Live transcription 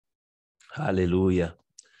Hallelujah.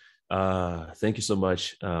 Thank you so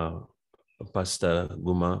much, Pastor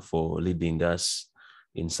Guma, for leading us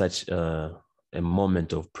in such a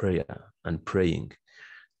moment of prayer and praying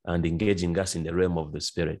and engaging us in the realm of the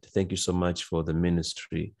Spirit. Thank you so much for the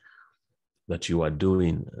ministry that you are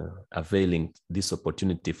doing, availing this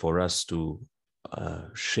opportunity for us to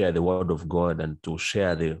share the word of God and to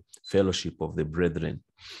share the fellowship of the brethren.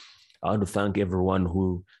 I want to thank everyone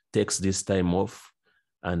who takes this time off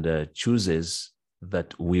and chooses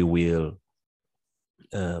that we will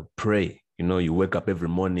pray. You know, you wake up every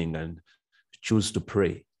morning and choose to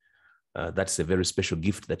pray. That's a very special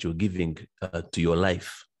gift that you're giving to your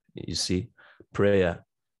life. You see, prayer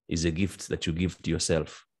is a gift that you give to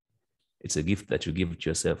yourself. It's a gift that you give to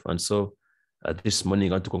yourself. And so this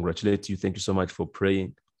morning, I want to congratulate you. Thank you so much for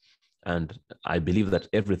praying. And I believe that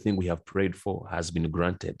everything we have prayed for has been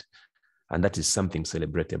granted. And that is something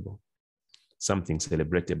celebratable. Something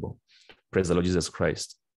celebratable. Praise the Lord Jesus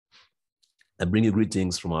Christ. I bring you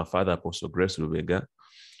greetings from our father, Apostle Grace Rubega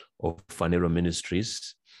of Fanero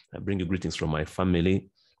Ministries. I bring you greetings from my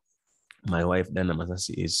family. My wife, Dana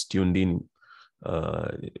Masasi, is tuned in.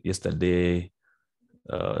 Yesterday,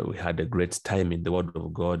 we had a great time in the Word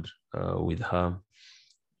of God with her.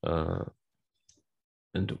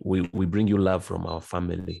 And we bring you love from our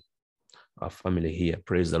family here.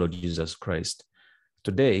 Praise the Lord Jesus Christ.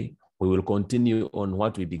 Today, we will continue on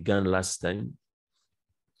what we began last time.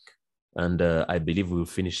 And I believe we will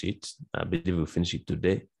finish it. I believe we'll finish it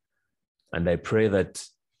today. And I pray that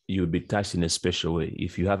you'll be touched in a special way.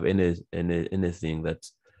 If you have anything that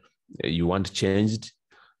you want changed,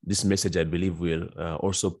 this message, I believe, will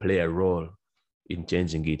also play a role in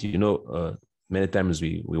changing it. You know, many times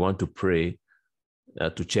we want to pray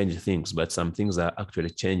to change things, but some things are actually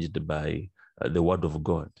changed by the word of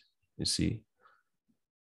God. You see,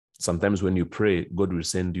 sometimes when you pray, God will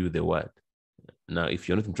send you the word. Now, if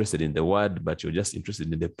you're not interested in the word, but you're just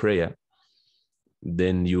interested in the prayer,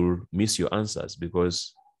 then you'll miss your answers,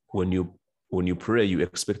 because when you pray, you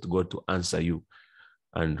expect God to answer you.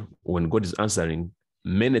 And when God is answering,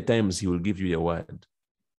 many times he will give you a word.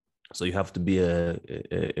 So you have to be a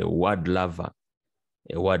word lover,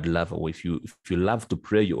 a word lover. If you love to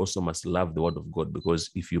pray, you also must love the word of God,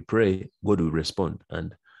 because if you pray, God will respond,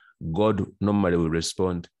 and God normally will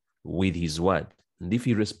respond with his word. And if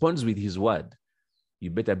he responds with his word,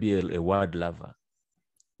 you better be a word lover.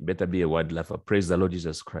 You better be a word lover. Praise the Lord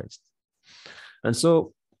Jesus Christ. And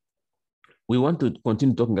so we want to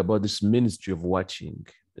continue talking about this ministry of watching,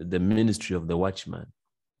 the ministry of the watchman,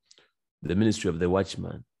 the ministry of the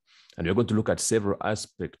watchman. And we're going to look at several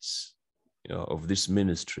aspects of this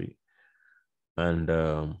ministry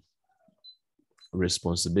and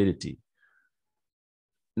responsibility.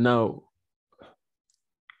 Now,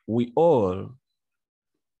 we all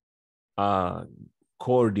are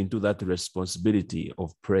called into that responsibility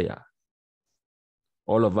of prayer.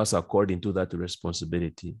 All of us are called into that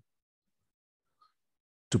responsibility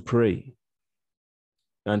to pray.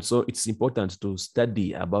 And so it's important to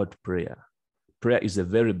study about prayer. Prayer is a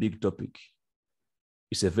very big topic.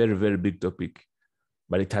 It's a very, very big topic,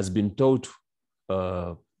 but it has been taught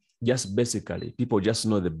just basically. People just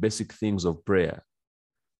know the basic things of prayer.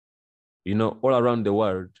 You know, all around the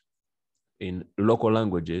world, in local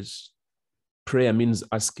languages, prayer means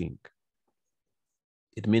asking.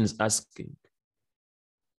 It means asking.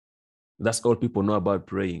 That's all people know about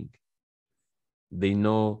praying. They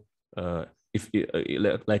know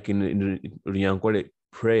like in Ryankole,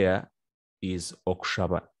 prayer is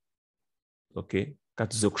okshaba. Okay,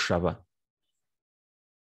 katuze okshaba.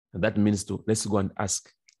 And that means let's go and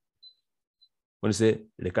ask. When you say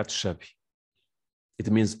lekatushabi, it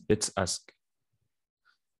means let's ask.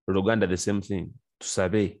 Roganda, the same thing.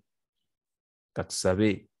 Tusabe,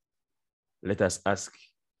 katusabe, let us ask.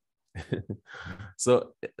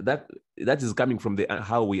 So that is coming from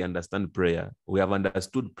how we understand prayer. We have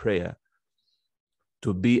understood prayer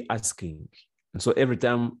to be asking. And so every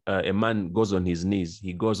time a man goes on his knees,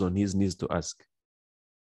 he goes on his knees to ask.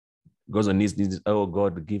 Goes on his knees, oh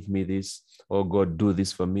God, give me this. Oh God, do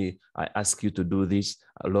this for me. I ask you to do this.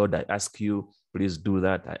 Lord, I ask you, please do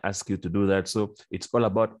that. I ask you to do that. So it's all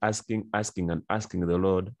about asking, and asking the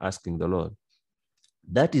Lord, asking the Lord.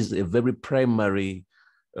 That is a very primary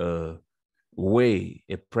way,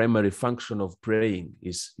 a primary function of praying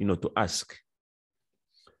is, to ask.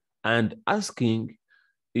 And asking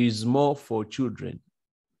is more for children,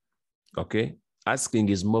 okay? Asking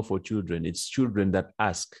is more for children. It's children that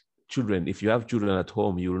ask. Children, if you have children at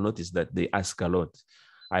home, you will notice that they ask a lot.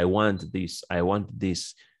 I want this, I want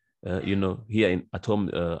this. Here at home,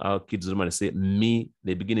 our kids normally say, me,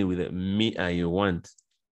 they begin with me, I want.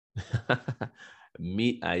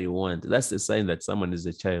 Me, I want. That's a sign that someone is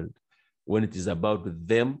a child. When it is about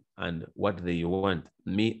them and what they want.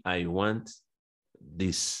 Me, I want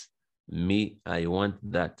this. Me, I want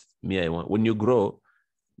that. Me, I want. When you grow,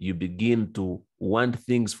 you begin to want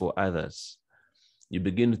things for others. You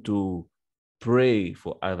begin to pray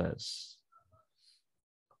for others.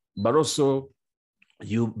 But also,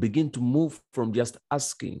 you begin to move from just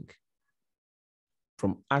asking.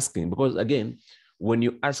 Because again, when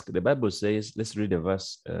you ask, the Bible says, let's read a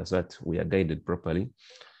verse so that we are guided properly.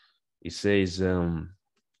 It says,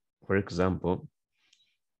 for example,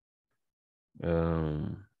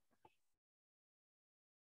 in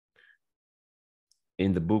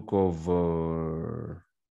the book of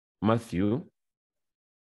Matthew,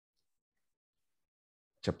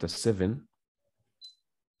 chapter 7,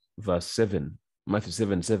 verse 7, Matthew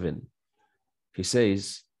 7:7, he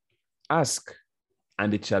says, ask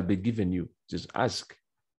and it shall be given you. Just ask.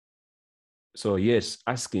 So yes,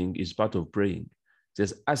 asking is part of praying. It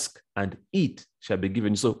says, ask and it shall be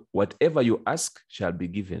given. So whatever you ask shall be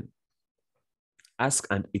given. Ask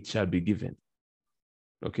and it shall be given.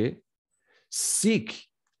 Okay? Seek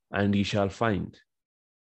and ye shall find.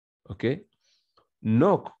 Okay?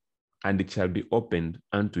 Knock and it shall be opened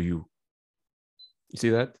unto you. You see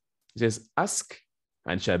that? It says, ask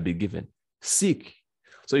and shall be given. Seek.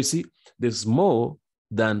 So you see, there's more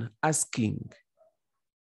than asking.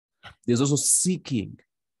 There's also seeking.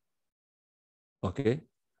 Okay?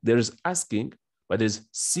 There is asking, but there's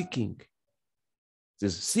seeking. It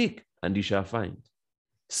says, seek and you shall find.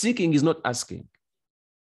 Seeking is not asking.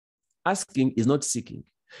 Asking is not seeking.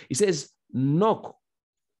 It says, knock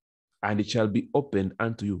and it shall be opened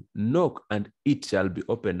unto you. Knock and it shall be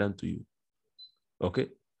opened unto you. Okay?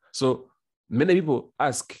 So many people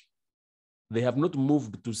ask, they have not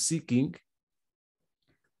moved to seeking,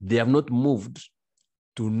 they have not moved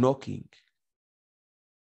to knocking.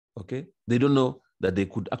 Okay? They don't know that they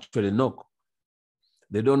could actually knock.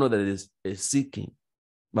 They don't know that it is a seeking.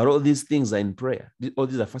 But all these things are in prayer. All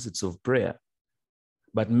these are facets of prayer.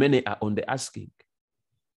 But many are on the asking.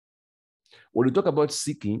 When you talk about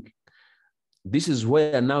seeking, this is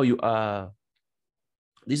where now you are.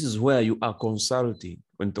 This is where you are consulting.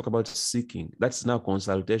 When you talk about seeking, that's now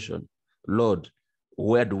consultation. Lord,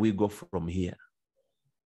 where do we go from here?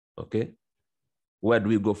 Okay? Where do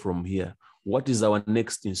we go from here? What is our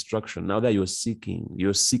next instruction? Now that you're seeking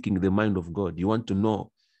the mind of God. You want to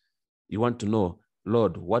know,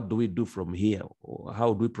 Lord, what do we do from here?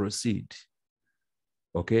 How do we proceed?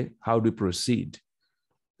 Okay? How do we proceed?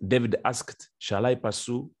 David asked, shall I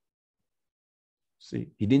pursue? See,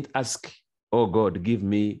 he didn't ask, oh God, give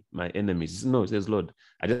me my enemies. No, he says, Lord,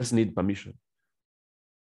 I just need permission.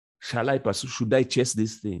 Shall I pursue? Should I chase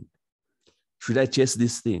this thing? Should I chase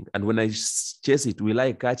this thing? And when I chase it, will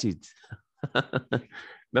I catch it?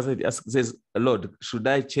 That's what he asks. He says, Lord, should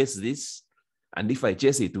I chase this? And if I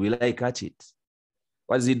chase it, will I catch it?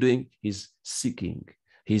 What is he doing? He's seeking.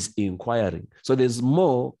 He's inquiring. So there's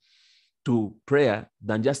more to prayer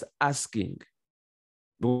than just asking.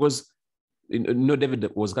 Because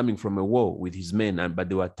David was coming from a war with his men, but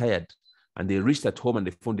they were tired. And they reached at home and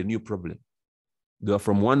they found a new problem. They were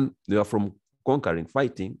from conquering,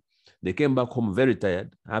 fighting. They came back home very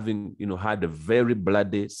tired, having had a very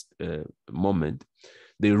bloody moment.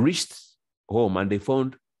 They reached home and they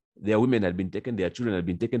found their women had been taken, their children had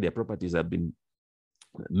been taken, their properties had been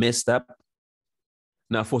messed up.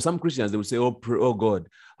 Now, for some Christians, they will say, oh God,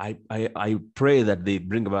 I pray that they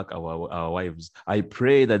bring back our wives. I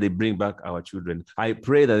pray that they bring back our children. I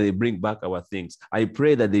pray that they bring back our things. I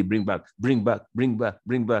pray that they bring back.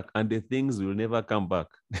 And the things will never come back.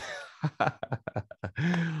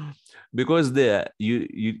 Because there,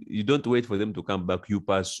 you don't wait for them to come back, you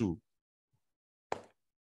pursue. You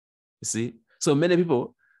see? So many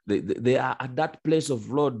people, they are at that place of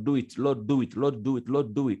Lord, do it, Lord, do it, Lord, do it,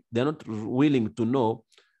 Lord, do it. They're not willing to know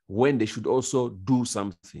when they should also do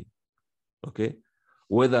something. Okay?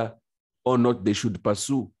 Whether or not they should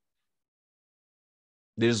pursue.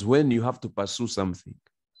 There's when you have to pursue something.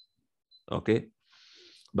 Okay?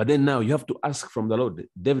 But then now you have to ask from the Lord.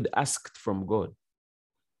 David asked from God.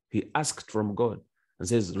 He asked from God and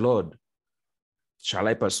says, Lord, shall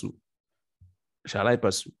I pursue? Shall I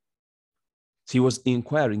pursue? He was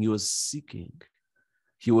inquiring, he was seeking.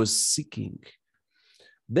 He was seeking.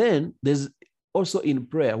 Then there's also in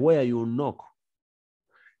prayer where you knock.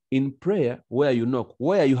 In prayer where you knock,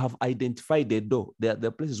 where you have identified a door. There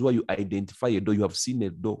are places where you identify a door, you have seen a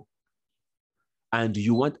door. And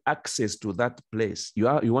you want access to that place. You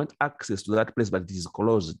want access to that place, but it is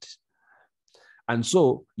closed. And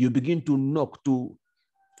so you begin to knock.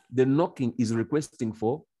 The knocking is requesting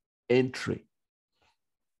for entry.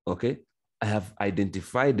 Okay? I have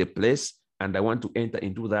identified the place and I want to enter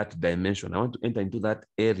into that dimension. I want to enter into that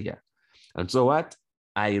area. And so what?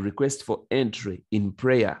 I request for entry in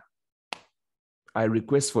prayer. I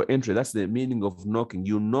request for entry. That's the meaning of knocking.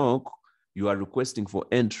 You knock, you are requesting for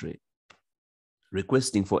entry.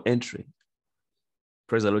 Requesting for entry.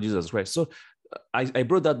 Praise the Lord Jesus Christ. So I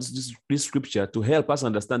brought that this scripture to help us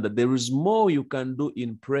understand that there is more you can do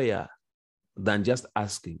in prayer than just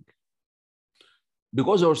asking.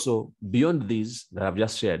 Because also, beyond these that I've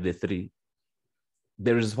just shared, the three,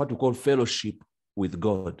 there is what we call fellowship with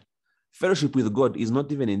God. Fellowship with God is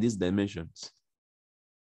not even in these dimensions.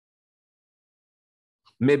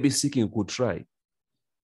 Maybe seeking could try.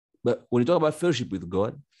 But when you talk about fellowship with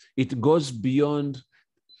God, it goes beyond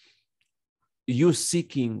you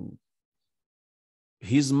seeking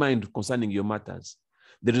his mind concerning your matters.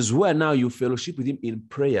 There is where now you fellowship with him in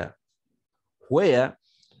prayer, where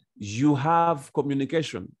you have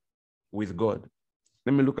communication with God.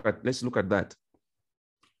 Let's look at that.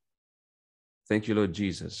 Thank you, Lord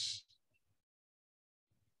Jesus.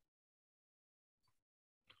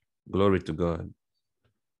 Glory to God.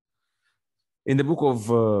 In the book of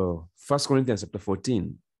 1 Corinthians chapter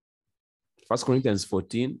 14, 1 Corinthians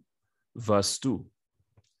 14, verse 2.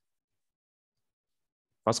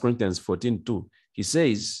 1 Corinthians 14, 2. He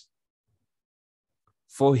says,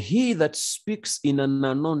 for he that speaks in an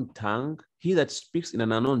unknown tongue,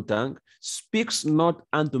 speaks not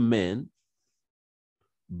unto men,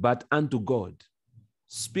 but unto God.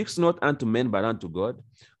 Speaks not unto men, but unto God.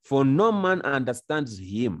 For no man understands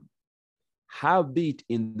him. Howbeit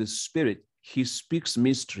in the spirit, he speaks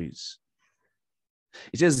mysteries.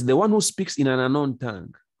 It says, the one who speaks in an unknown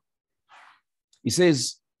tongue, he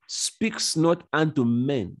says, speaks not unto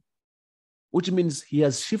men, which means he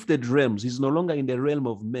has shifted realms. He's no longer in the realm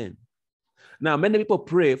of men. Now, many people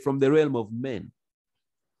pray from the realm of men.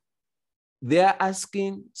 They are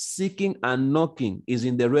asking, seeking, and knocking is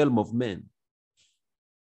in the realm of men.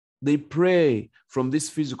 They pray from this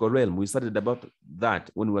physical realm. We started about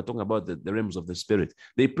that when we were talking about the realms of the spirit.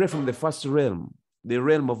 They pray from the first realm, the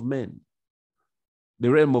realm of men.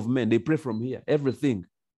 The realm of men. They pray from here. Everything.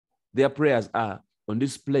 Their prayers are on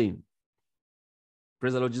this plane.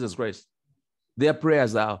 Praise the Lord Jesus Christ. Their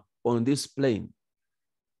prayers are on this plane.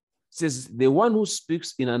 It says, the one who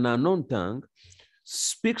speaks in an unknown tongue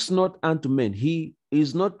speaks not unto men. He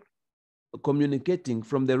is not communicating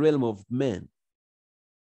from the realm of men.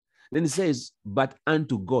 Then it says, but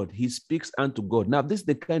unto God. He speaks unto God. Now, this is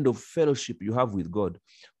the kind of fellowship you have with God.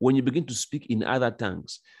 When you begin to speak in other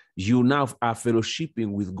tongues, you now are fellowshipping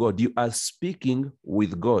with God. You are speaking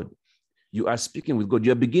with God. You are speaking with God.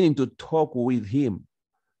 You are beginning to talk with him.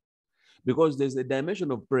 Because there's a dimension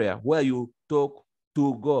of prayer where you talk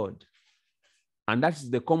to God. And that's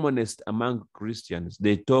the commonest among Christians.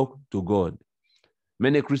 They talk to God.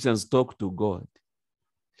 Many Christians talk to God.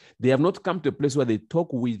 They have not come to a place where they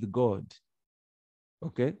talk with God.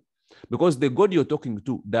 Okay? Because the God you're talking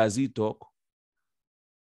to, does he talk?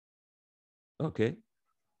 Okay?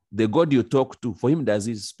 The God you talk to, for him, does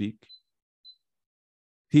he speak?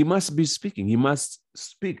 He must be speaking. He must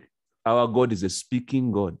speak. Our God is a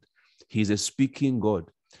speaking God. He's a speaking God.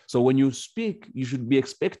 So when you speak, you should be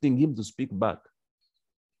expecting him to speak back.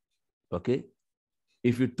 Okay?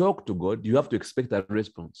 If you talk to God, you have to expect a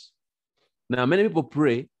response. Now, many people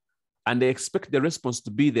pray and they expect the response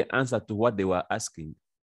to be the answer to what they were asking.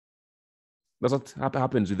 That's what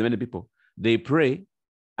happens with many people. They pray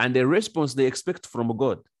and the response they expect from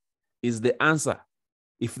God is the answer.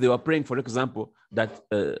 If they were praying, for example, that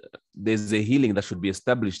there's a healing that should be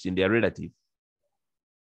established in their relative,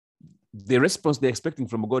 the response they're expecting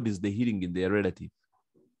from God is the healing in their relative.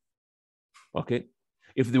 Okay?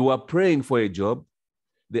 If they were praying for a job,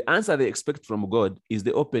 the answer they expect from God is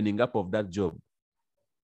the opening up of that job.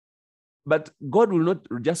 But God will not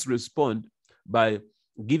just respond by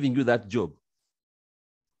giving you that job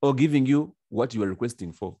or giving you what you are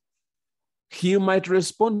requesting for. He might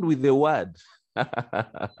respond with the word.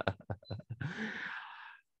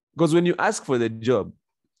 Because when you ask for the job,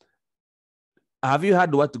 have you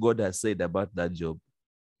heard what God has said about that job?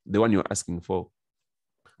 The one you're asking for.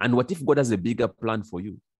 And what if God has a bigger plan for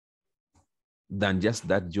you than just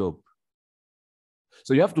that job?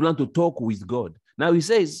 So you have to learn to talk with God. Now he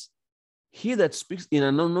says, he that speaks in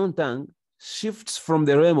an unknown tongue shifts from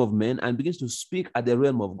the realm of men and begins to speak at the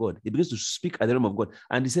realm of God. He begins to speak at the realm of God.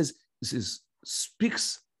 And he says,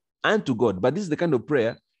 speaks unto God. But this is the kind of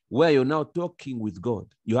prayer where you're now talking with God.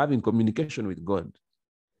 You're having communication with God.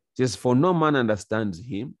 It says, for no man understands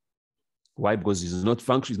him. Why? Because he's not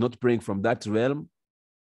functioning, he's not praying from that realm.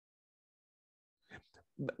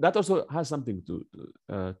 that also has something to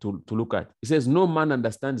look at. It says, no man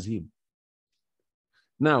understands him.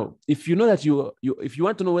 Now, if you know that if you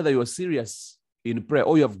want to know whether you're serious in prayer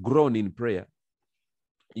or you have grown in prayer,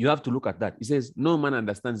 you have to look at that. It says, no man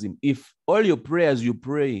understands him. If all your prayers you're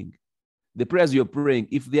praying, the prayers you're praying,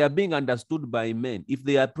 if they are being understood by men, if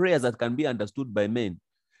they are prayers that can be understood by men,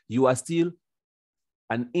 you are still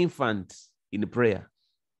an infant in prayer.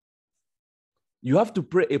 You have to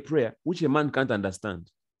pray a prayer which a man can't understand.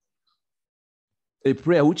 A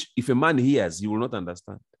prayer which, if a man hears, you will not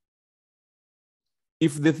understand.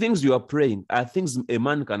 If the things you are praying are things a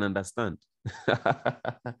man can understand,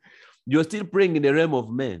 you're still praying in the realm of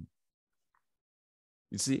men.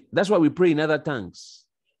 You see, that's why we pray in other tongues.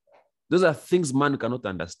 Those are things man cannot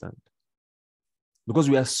understand. Because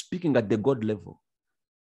we are speaking at the God level.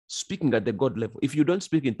 Speaking at the God level. If you don't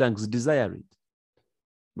speak in tongues, desire it.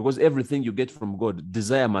 Because everything you get from God,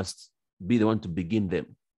 desire must be the one to begin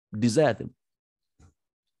them. Desire them.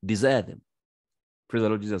 Desire them. Praise the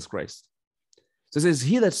Lord Jesus Christ. So it says,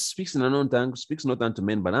 he that speaks in an unknown tongue speaks not unto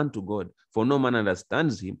men, but unto God, for no man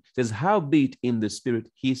understands him. It says, howbeit in the spirit,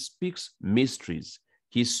 he speaks mysteries.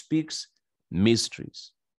 He speaks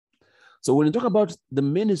mysteries. So when you talk about the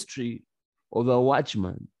ministry of a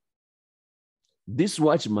watchman, this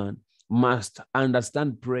watchman must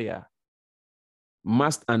understand prayer.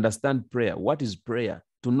 Must understand prayer. What is prayer?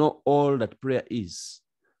 To know all that prayer is.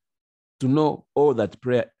 To know all that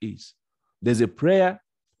prayer is. There's a prayer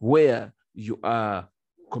where you are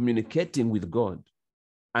communicating with God.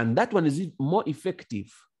 And that one is more effective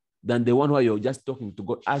than the one where you're just talking to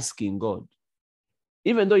God, asking God.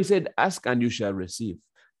 Even though he said, ask and you shall receive.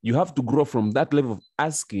 You have to grow from that level of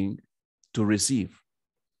asking to receive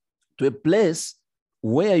to a place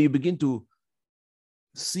where you begin to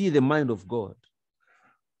see the mind of God,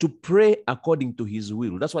 to pray according to his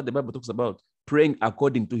will. That's what the Bible talks about, praying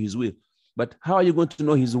according to his will. But how are you going to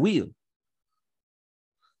know his will?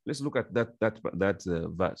 Let's look at that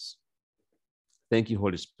verse. Thank you,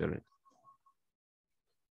 Holy Spirit.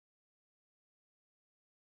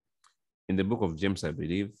 In the book of James, I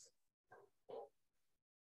believe.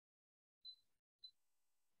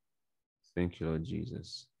 Thank you, Lord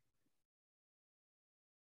Jesus.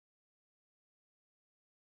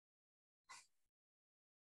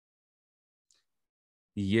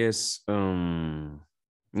 Yes. No,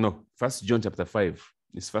 1 John chapter 5.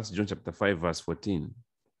 It's 1 John chapter 5, verse 14.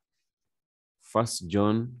 1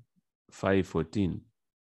 John 5:14.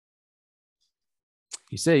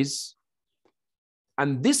 He says,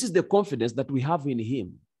 and this is the confidence that we have in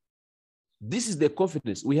him. This is the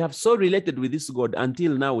confidence. We have so related with this God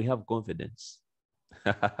until now we have confidence.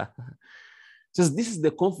 Says this is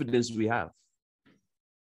the confidence we have.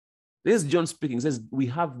 This is John speaking. He says we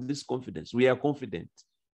have this confidence. We are confident.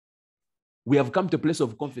 We have come to a place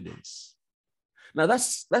of confidence. Now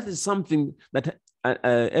that is something that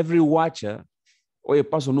every watcher or a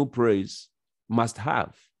person who prays must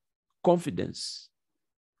have. Confidence.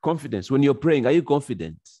 Confidence. When you're praying, are you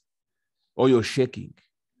confident or you're shaking?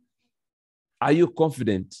 Are you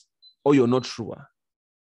confident or you're not sure?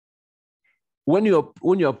 When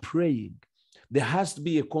you're praying, there has to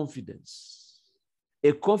be a confidence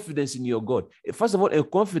in your God. First of all, a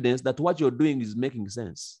confidence that what you're doing is making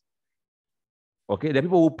sense. Okay, there are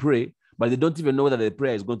people who pray, but they don't even know whether the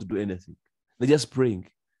prayer is going to do anything. They're just praying.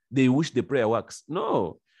 They wish the prayer works.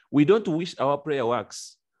 No, we don't wish our prayer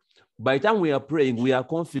works. By the time we are praying, we are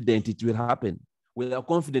confident it will happen. We are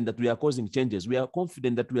confident that we are causing changes. We are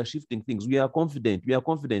confident that we are shifting things. We are confident. We are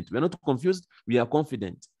confident. We are not confused. We are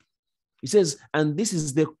confident. He says, and this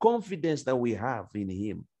is the confidence that we have in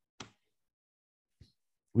him.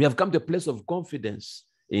 We have come to a place of confidence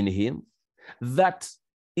in him that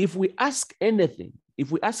if we ask anything,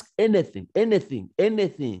 we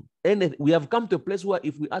have come to a place where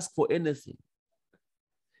if we ask for anything,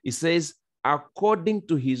 it says, according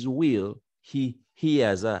to his will, he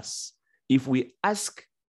hears us. If we ask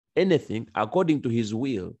anything according to his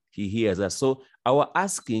will, he hears us. So our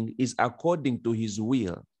asking is according to his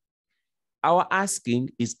will. Our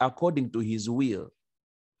asking is according to his will.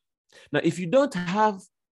 Now, if you don't have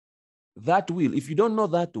that will, if you don't know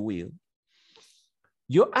that will,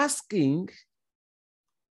 your asking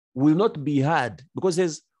will not be heard, because it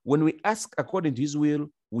says when we ask according to his will,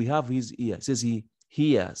 we have his ear. It says he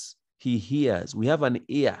hears. He hears. We have an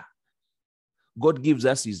ear. God gives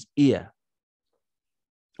us his ear.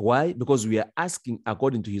 Why? Because we are asking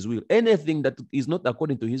according to his will. Anything that is not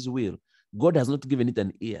according to his will, God has not given it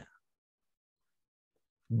an ear.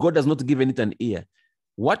 God has not given it an ear.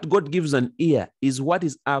 What God gives an ear is what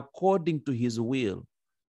is according to his will.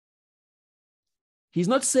 He's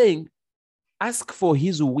not saying, ask for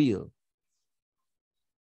his will.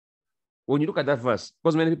 When you look at that verse,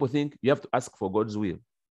 because many people think you have to ask for God's will.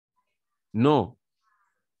 No.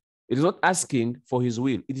 It is not asking for his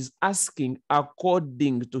will. It is asking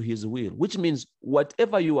according to his will, which means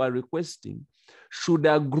whatever you are requesting should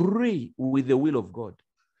agree with the will of God,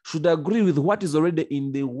 should agree with what is already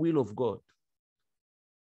in the will of God,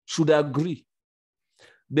 should agree.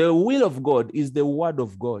 The will of God is the word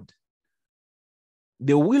of God.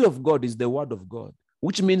 The will of God is the word of God,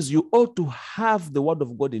 which means you ought to have the word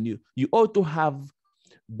of God in you. You ought to have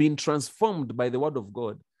been transformed by the word of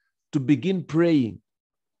God to begin praying.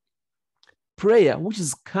 Prayer, which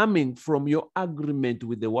is coming from your agreement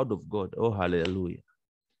with the word of God. Oh, hallelujah.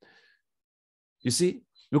 You see,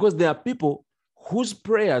 because there are people whose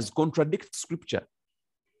prayers contradict scripture.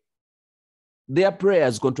 Their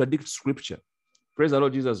prayers contradict scripture. Praise the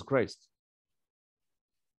Lord Jesus Christ.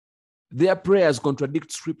 Their prayers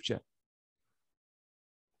contradict scripture.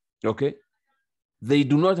 Okay? They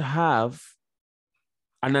do not have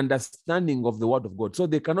an understanding of the word of God. So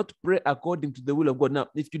they cannot pray according to the will of God. Now,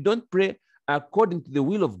 if you don't pray according to the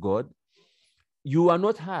will of God, you are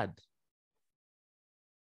not heard.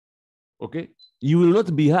 Okay? You will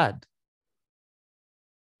not be heard.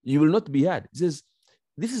 You will not be heard. It says,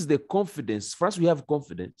 this is the confidence. First, we have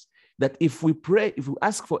confidence that if we pray, if we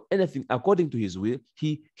ask for anything according to his will,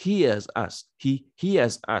 he hears us. He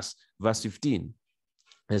hears us. Verse 15.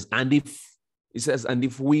 And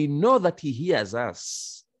if we know that he hears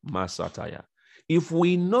us, Masataya, if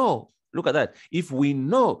we know, look at that, if we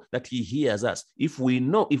know that he hears us, if we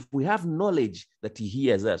have knowledge that he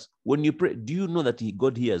hears us, when you pray, do you know that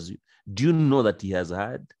God hears you? Do you know that he has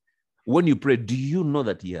heard? When you pray, do you know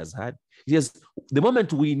that he has heard? Yes, the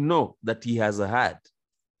moment we know that he has heard.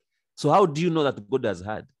 So how do you know that God has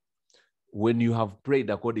heard? When you have prayed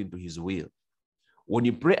according to his will. When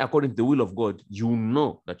you pray according to the will of God, you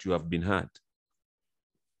know that you have been heard.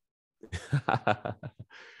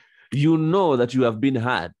 You know that you have been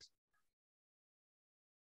heard.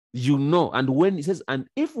 You know. And when it says, and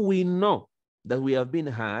if we know that we have been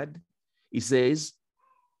heard, it says,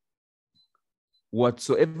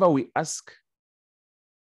 whatsoever we ask,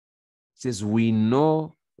 it says, we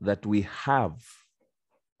know that we have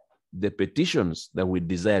the petitions that we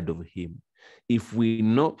desired of him. If we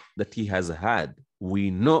know that he has heard,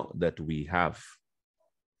 we know that we have.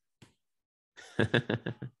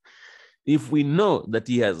 If we know that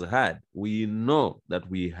he has heard, we know that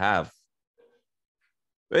we have.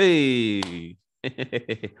 Hey,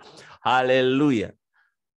 hallelujah.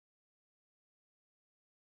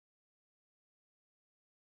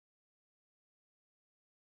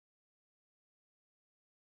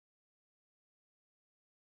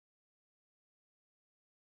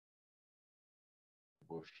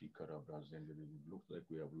 Looks like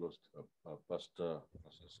we have lost Pastor.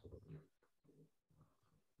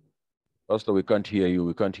 Pastor, we can't hear you.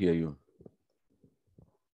 We can't hear you.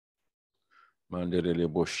 Mandelele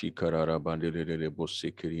boshi karara bandelele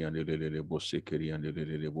bosekeri andelele bosekeri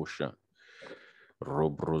andelele bosha.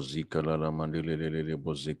 Robrozika la mandelele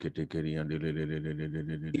bosekeri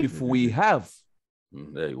andelele. If we have,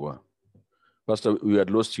 there you are. Pastor, we had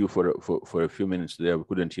lost you for a few minutes there. We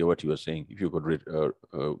couldn't hear what you were saying. If you could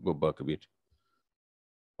go back a bit.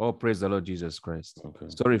 Oh, praise the Lord Jesus Christ. Okay.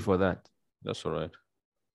 Sorry for that. That's all right.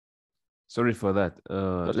 Sorry for that.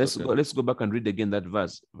 Let's go back and read again that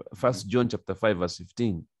verse. First John chapter 5, verse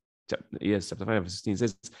 15. Chapter 5, verse 15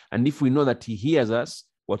 says, and if we know that he hears us,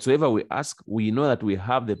 whatsoever we ask, we know that we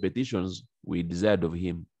have the petitions we desired of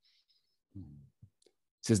him. It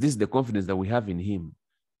says this is the confidence that we have in him,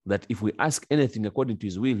 that if we ask anything according to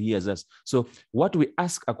his will, he hears us. So what we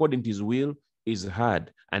ask according to his will is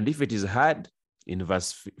heard. And if it is heard, in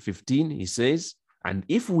verse 15, he says, and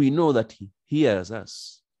if we know that he hears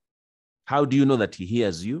us, how do you know that he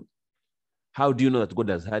hears you? How do you know that God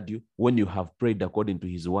has heard you? When you have prayed according to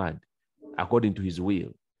his word, according to his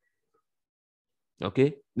will.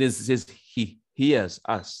 Okay? This says he hears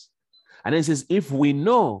us. And then it says, if we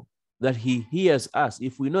know that he hears us,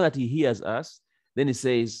 if we know that he hears us, then it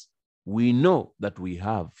says, we know that we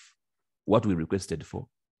have what we requested for.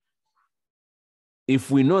 If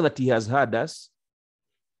we know that he has heard us,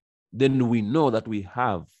 then we know that we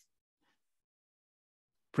have.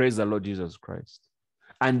 Praise the Lord Jesus Christ.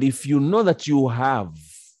 And if you know that you have,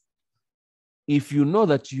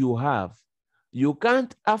 you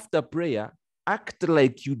can't, after prayer, act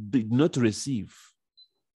like you did not receive.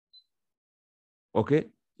 Okay?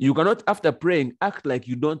 You cannot, after praying, act like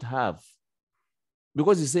you don't have.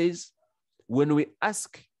 Because he says, when we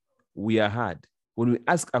ask, we are heard. When we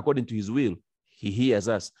ask according to his will, he hears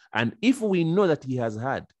us. And if we know that he has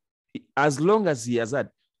heard, As long as he has had,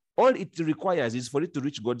 all it requires is for it to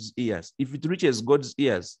reach God's ears. If it reaches God's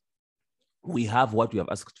ears, we have what we have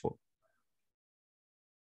asked for.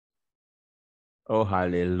 Oh,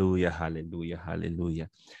 hallelujah, hallelujah, hallelujah.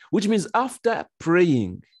 Which means after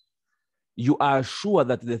praying, you are sure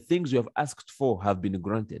that the things you have asked for have been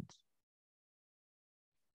granted.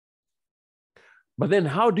 But then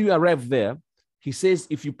how do you arrive there? He says,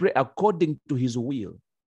 if you pray according to his will.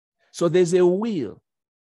 So there's a will.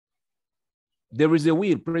 There is a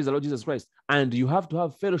will, praise the Lord Jesus Christ. And you have to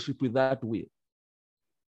have fellowship with that will.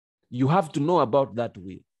 You have to know about that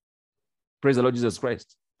will. Praise the Lord Jesus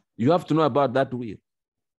Christ. You have to know about that will.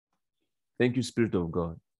 Thank you, Spirit of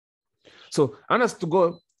God. So I want us to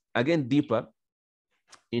go again deeper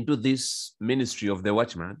into this ministry of the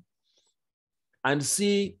watchman and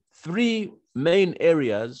see three main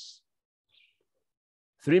areas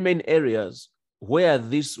where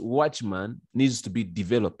this watchman needs to be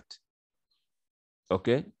developed.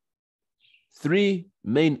 Okay? Three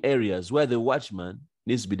main areas where the watchman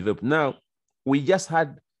needs to be developed. Now, we just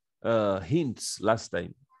had hints last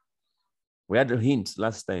time. We had hints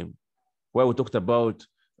last time where we talked about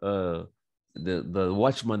the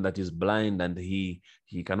watchman that is blind and he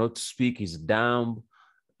cannot speak, he's dumb,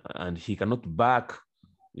 and he cannot bark,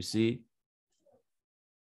 you see.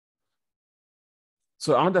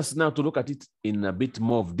 So I want us now to look at it in a bit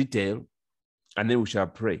more of detail, and then we shall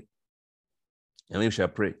pray.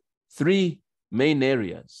 Three main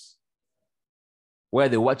areas where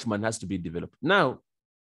the watchman has to be developed. Now,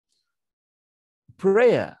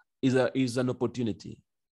 prayer is an opportunity.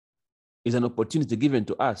 Is an opportunity given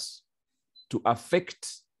to us to affect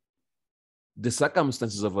the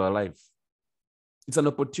circumstances of our life. It's an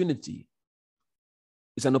opportunity.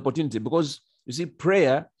 It's an opportunity because, you see,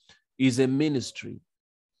 prayer is a ministry.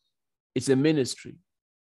 It's a ministry.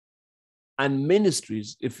 And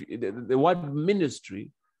ministries, if the word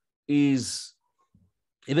ministry is,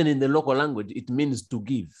 even in the local language, it means to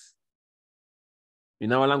give.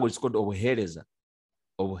 In our language, it's called obuhereza.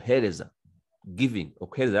 Obuhereza. Giving.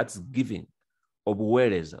 Obuhereza, that's giving.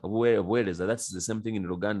 Obuhereza, that's the same thing in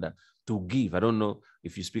Uganda. To give. I don't know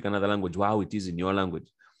if you speak another language, how it is in your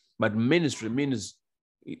language. But ministry means,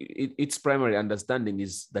 its primary understanding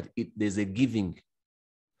is that there's a giving.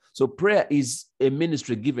 So prayer is a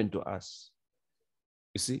ministry given to us.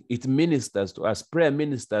 You see, it ministers to us. Prayer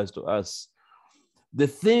ministers to us. The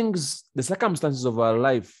circumstances of our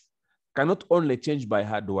life cannot only change by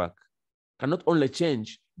hard work, cannot only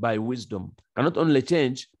change by wisdom, cannot only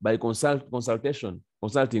change by consultation,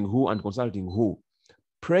 consulting who.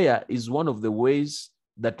 Prayer is one of the ways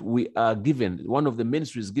that we are given, one of the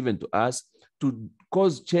ministries given to us to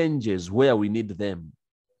cause changes where we need them.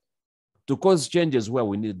 So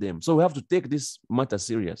we have to take this matter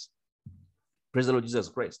serious. Praise the Lord Jesus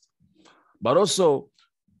Christ. But also,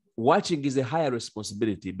 watching is a higher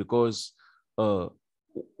responsibility because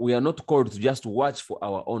we are not called to just watch for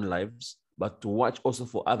our own lives, but to watch also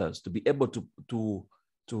for others, to be able to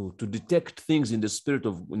detect things in the spirit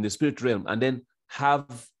realm, and then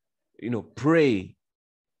have, pray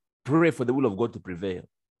for the will of God to prevail.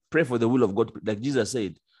 Pray for the will of God, like Jesus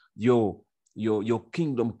said, your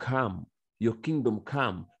kingdom come, your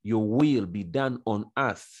will be done on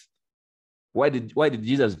earth. Why did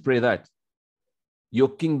Jesus pray that? Your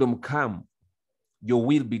kingdom come, your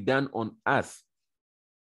will be done on earth.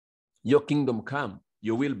 Your kingdom come,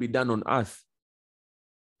 your will be done on earth.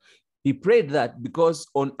 He prayed that because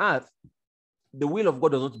on earth, the will of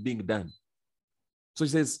God was not being done. So he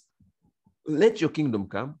says, let your kingdom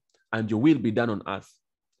come and your will be done on earth.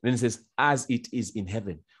 Then he says, as it is in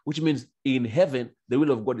heaven, which means in heaven, the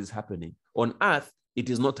will of God is happening. On earth, it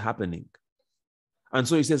is not happening. And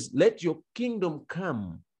so he says, let your kingdom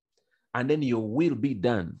come and then your will be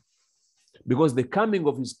done. Because the coming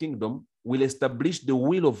of his kingdom will establish the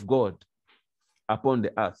will of God upon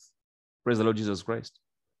the earth. Praise the Lord Jesus Christ.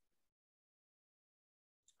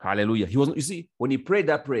 Hallelujah. You see, when he prayed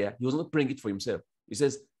that prayer, he was not praying it for himself. He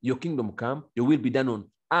says, your kingdom come, your will be done on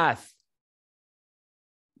earth.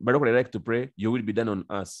 But what I like to pray, your will be done on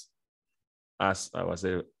us. Us, I was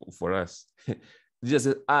saying for us. Jesus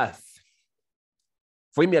said, earth.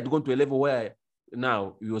 For him, he had gone to a level where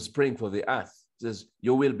now he was praying for the earth. He says,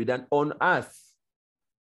 your will be done on earth.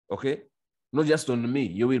 Okay? Not just on me.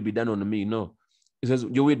 Your will be done on me. No. He says,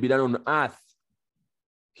 your will be done on earth.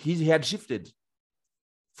 He had shifted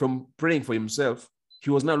from praying for himself. He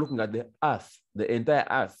was now looking at the earth, the entire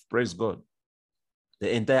earth. Praise God.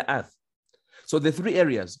 The entire earth. So the three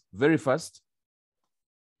areas, very fast.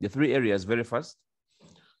 The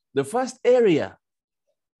first area,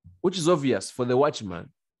 which is obvious for the watchman,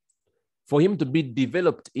 for him to be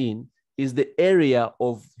developed in is the area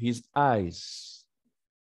of his eyes,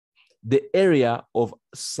 the area of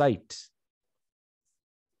sight,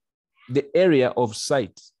 the area of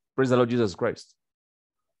sight. Praise the Lord Jesus Christ.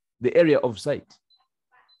 The area of sight.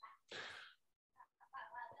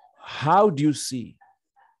 How do you see?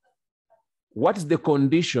 What is the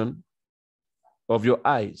condition of your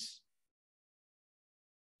eyes?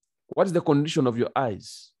 What is the condition of your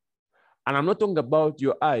eyes? And I'm not talking about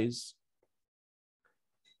your eyes,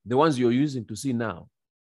 the ones you're using to see now.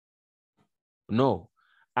 No,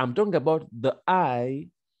 I'm talking about the eye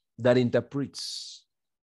that interprets.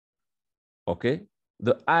 Okay?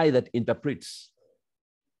 The eye that interprets.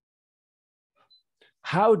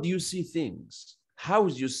 How do you see things? How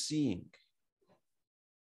is your seeing?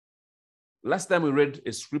 Last time we read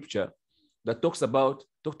a scripture that talked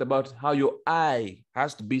about how your eye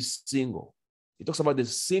has to be single. It talks about the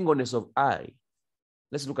singleness of eye.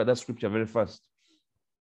 Let's look at that scripture very fast.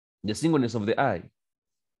 The singleness of the eye.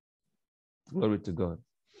 Glory to God.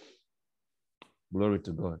 Glory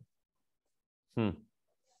to God.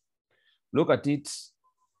 Look at it.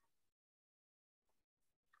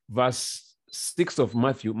 Verse 6 of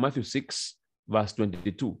Matthew 6, verse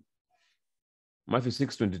 22. Matthew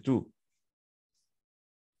 6, 22.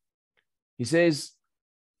 He says,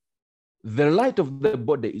 the light of the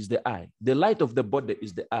body is the eye. The light of the body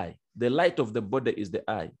is the eye. The light of the body is the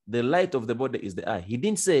eye. The light of the body is the eye. He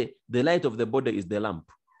didn't say the light of the body is the lamp.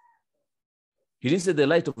 He didn't say the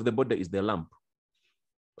light of the body is the lamp.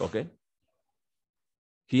 Okay?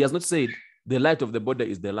 He has not said the light of the body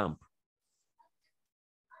is the lamp.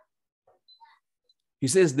 He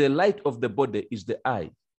says the light of the body is the eye,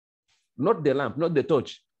 not the lamp, not the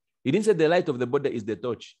torch. He didn't say the light of the body is the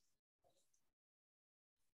torch.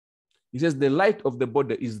 He says the light of the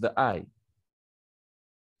body is the eye.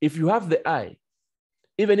 If you have the eye,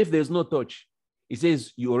 even if there's no torch, he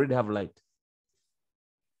says you already have light.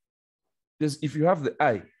 Because if you have the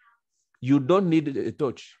eye, you don't need a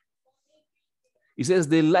torch. He says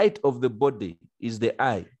the light of the body is the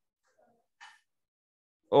eye.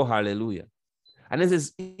 Oh, hallelujah. And it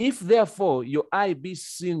says, if therefore your eye be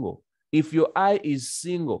single, if your eye is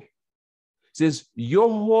single, it says your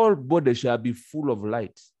whole body shall be full of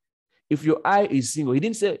light. If your eye is single, he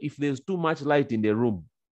didn't say if there's too much light in the room.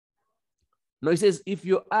 No, he says if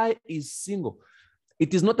your eye is single,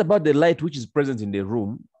 it is not about the light which is present in the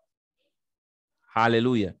room.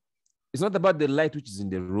 Hallelujah. It's not about the light which is in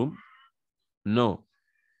the room. No,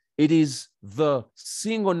 it is the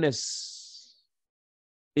singleness.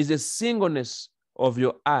 It's the singleness of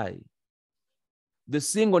your eye. The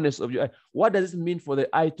singleness of your eye. What does it mean for the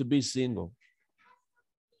eye to be single?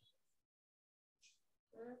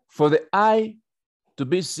 For the eye to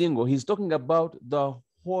be single, he's talking about the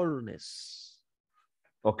wholeness.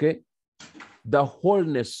 Okay? The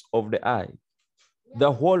wholeness of the eye.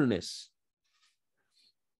 The wholeness.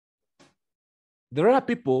 There are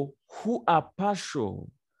people who are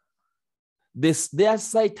partial. Their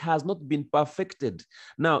sight has not been perfected.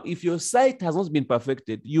 Now, if your sight has not been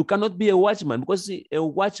perfected, you cannot be a watchman, because see, a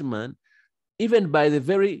watchman, even by the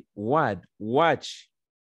very word watch,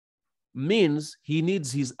 means he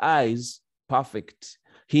needs his eyes perfect.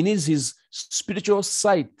 He needs his spiritual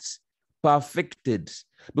sight perfected.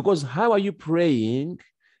 Because how are you praying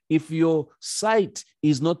if your sight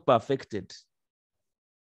is not perfected?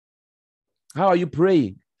 How are you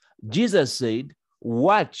praying? Jesus said,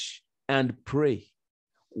 watch and pray.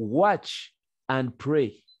 Watch and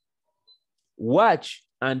pray. Watch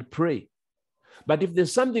and pray. But if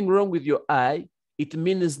there's something wrong with your eye, it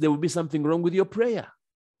means there will be something wrong with your prayer.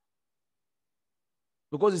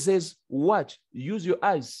 Because it says, watch, use your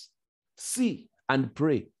eyes, see and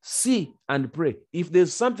pray, see and pray. If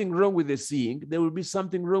there's something wrong with the seeing, there will be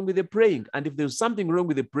something wrong with the praying. And if there's something wrong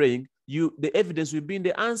with the praying, the evidence will be in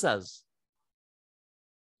the answers.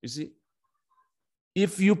 You see,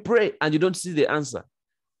 if you pray and you don't see the answer,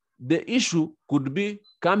 the issue could be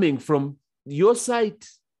coming from your sight,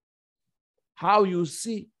 how you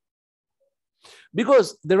see.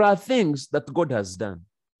 Because there are things that God has done.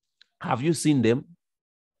 Have you seen them?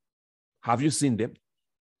 Have you seen them?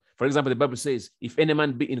 For example, the Bible says, if any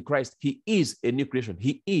man be in Christ, he is a new creation.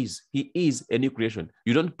 He is a new creation.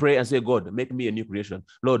 You don't pray and say, God, make me a new creation.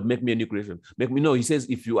 Lord, make me a new creation. Make me. No, he says,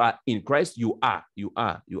 if you are in Christ, you are.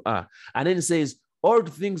 And then it says,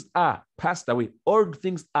 old things are passed away. Old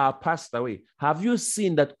things are passed away. Have you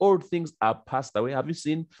seen that old things are passed away? Have you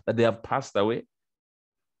seen that they have passed away?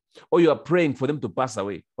 Or you are praying for them to pass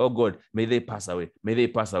away. Oh God, may they pass away. May they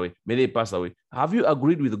pass away. May they pass away. Have you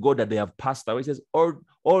agreed with God that they have passed away? He says,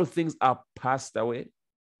 all things are passed away.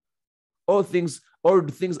 All things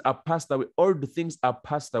Old things are passed away. Old things are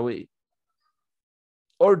passed away.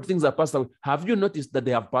 Old things are passed away. Have you noticed that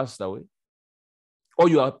they have passed away? Or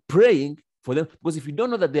you are praying for them? Because if you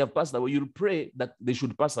don't know that they have passed away, you'll pray that they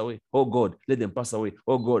should pass away. Oh God, let them pass away.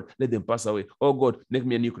 Oh God, let them pass away. Oh God, make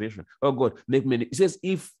me a new creation. Oh God, make me a new... It says,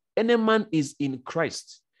 if any man is in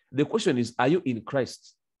Christ, the question is, are you in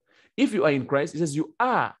Christ? If you are in Christ, it says you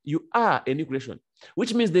are a new creation,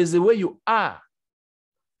 which means there's a way you are.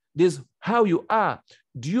 There's how you are.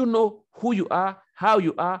 Do you know who you are, how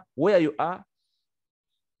you are, where you are?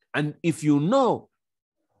 And if you know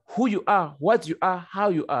who you are, what you are, how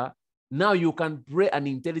you are, now you can pray an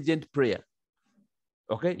intelligent prayer.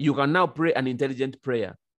 Okay? You can now pray an intelligent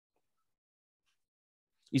prayer.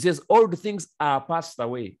 He says, all the things are passed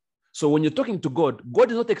away. So when you're talking to God,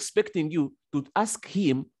 God is not expecting you to ask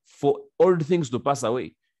him for all the things to pass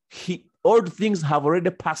away. All the things have already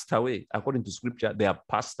passed away. According to scripture, they have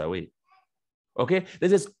passed away. Okay? It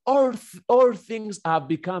says, all things have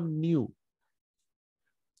become new.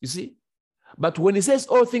 You see? But when he says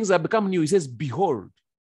all things have become new, he says, behold,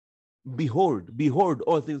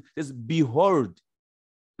 all things. It says, behold.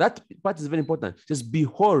 That part is very important. It says,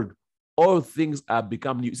 behold, all things are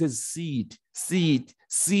become new. It says, see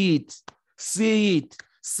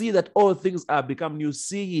that all things are become new.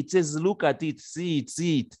 See it. It says, look at it, see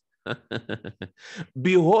it.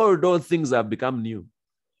 Behold, all things have become new.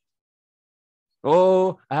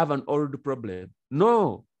 Oh, I have an old problem.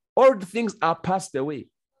 No, old things are passed away.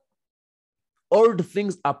 Old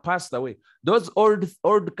things are passed away. Those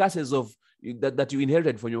old curses of that you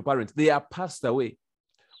inherited from your parents, they are passed away.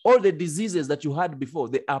 All the diseases that you had before,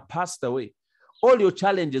 they are passed away. All your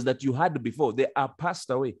challenges that you had before, they are passed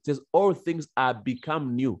away. It says, all things are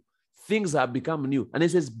become new. Things have become new. And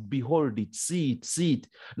it says, behold it, see it.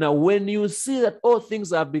 Now, when you see that all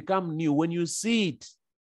things have become new, when you see it,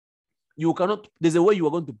 there's a way you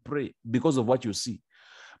are going to pray because of what you see.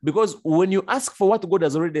 Because when you ask for what God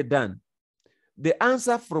has already done, the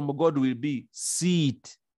answer from God will be, see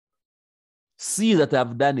it. See that I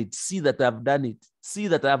have done it. See that I have done it. See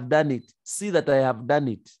that I have done it. See that I have done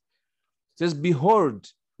it. It says, behold,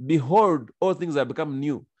 all things have become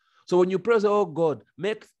new. So when you pray, say, oh God,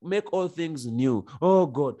 make all things new. Oh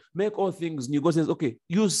God, make all things new. God says, okay,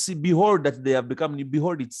 you see, behold that they have become new.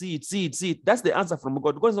 Behold it, see it. That's the answer from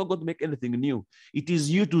God. God is not going to make anything new. It is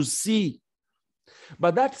you to see.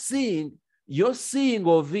 But that seeing, your seeing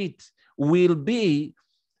of it will be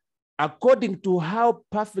according to how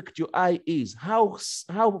perfect your eye is, how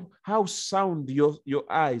sound your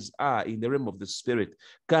eyes are in the realm of the spirit.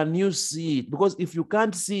 Can you see it? Because if you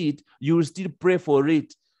can't see it, you will still pray for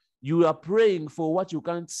it. You are praying for what you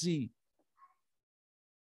can't see.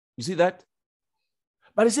 You see that?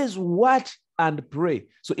 But it says, watch and pray.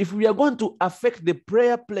 So if we are going to affect the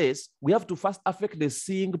prayer place, we have to first affect the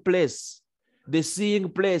seeing place. The seeing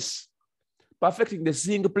place. Perfecting the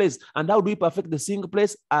seeing place. And how do we perfect the seeing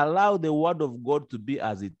place? Allow the word of God to be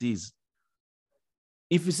as it is.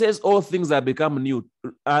 If he says all things are become new,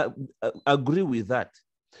 agree with that.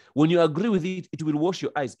 When you agree with it, it will wash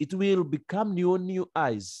your eyes. It will become your new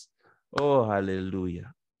eyes. Oh,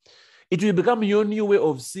 hallelujah. It will become your new way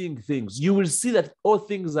of seeing things. You will see that all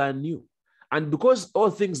things are new. And because all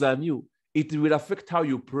things are new, it will affect how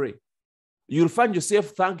you pray. You'll find yourself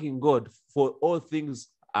thanking God for all things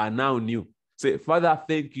are now new. Say, Father,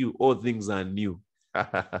 thank you, all things are new.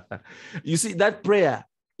 You see, that prayer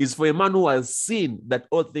is for a man who has seen that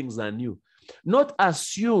all things are new. Not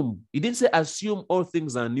assume. He didn't say assume all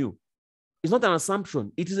things are new. It's not an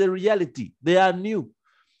assumption. It is a reality. They are new.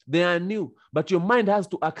 They are new. But your mind has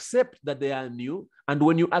to accept that they are new. And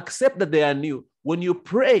when you accept that they are new, when you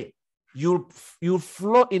pray, you'll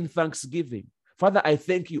flow in thanksgiving. Father, I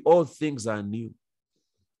thank you, all things are new.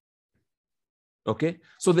 Okay?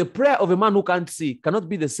 So the prayer of a man who can't see cannot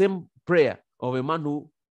be the same prayer of a man who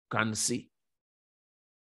can see.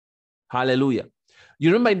 Hallelujah. You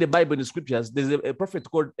remember in the Bible, in the scriptures, there's a prophet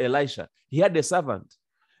called Elisha. He had a servant.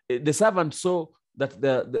 The servant saw that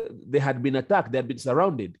they had been attacked, they had been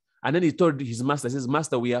surrounded. And then he told his master, he says,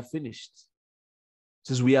 Master, we are finished. He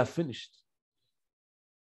says, we are finished.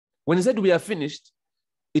 When he said we are finished,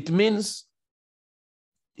 it means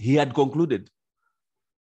he had concluded.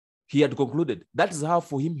 He had concluded. That is how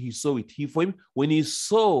for him he saw it. For him, when he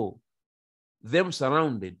saw them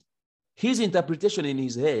surrounded, his interpretation in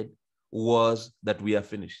his head was that we are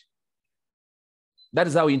finished. That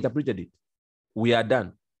is how he interpreted it. We are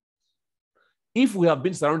done. If we have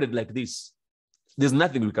been surrounded like this, there's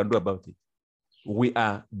nothing we can do about it. We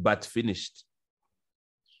are but finished.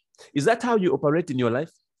 Is that how you operate in your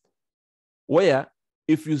life? Where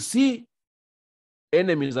if you see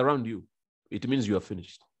enemies around you, it means you are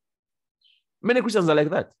finished. Many Christians are like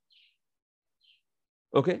that.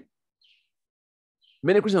 Okay?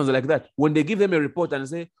 Many Christians are like that. When they give them a report and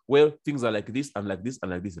say, well, things are like this and like this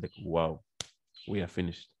and like this, like, wow, we are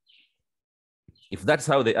finished. If that's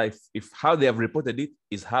how they are, if how they have reported it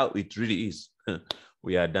is how it really is,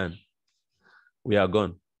 we are done. We are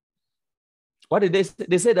gone. What did they say?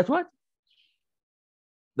 They said that what?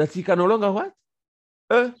 That he can no longer what?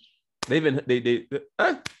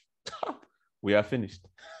 We are finished.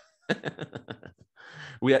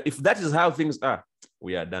 If that is how things are,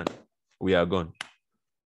 we are done. We are gone.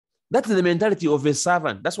 That's the mentality of a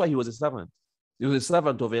servant. That's why he was a servant. He was a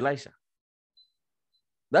servant of Elisha.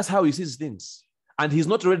 That's how he sees things. And he's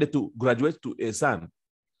not ready to graduate to a son.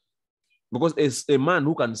 Because as a man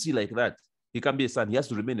who can see like that, he can be a son. He has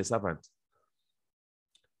to remain a servant.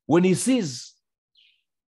 When he sees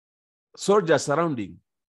soldiers surrounding,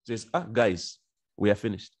 he says, guys, we are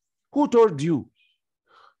finished. Who told you?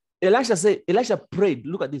 Elisha prayed.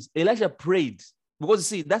 Look at this. Elisha prayed.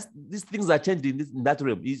 Because you see, these things are changed in that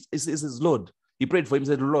realm. It's his Lord. He prayed for him,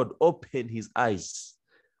 said, Lord, open his eyes.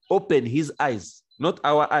 Open his eyes, not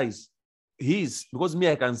our eyes. His, because me,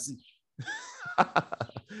 I can see.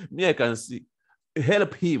 Me, I can see.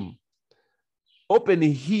 Help him. Open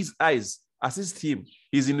his eyes. Assist him.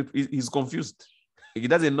 He's confused. He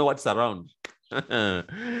doesn't know what's around.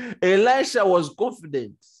 Elisha was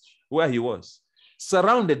confident where he was.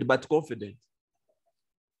 Surrounded but confident.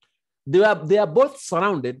 They are both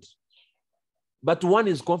surrounded, but one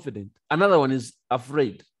is confident. Another one is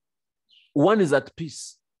afraid. One is at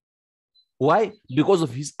peace. Why? Because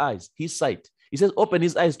of his eyes, his sight. He says, open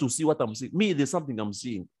his eyes to see what I'm seeing. Me, there's something I'm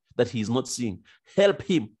seeing that he's not seeing. Help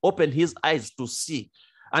him open his eyes to see.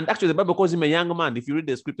 And actually, the Bible calls him a young man. If you read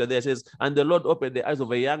the scripture there, it says, and the Lord opened the eyes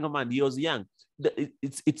of a young man. He was young.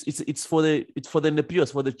 It's for the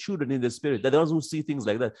nepios, for the children in the spirit. They're the ones who see things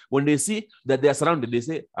like that. When they see that they are surrounded, they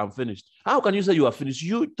say, I'm finished. How can you say you are finished?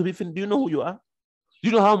 You to be finished, do you know who you are? Do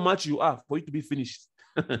you know how much you are for you to be finished?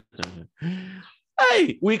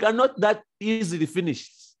 Hey, we cannot that easily finish.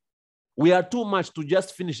 We are too much to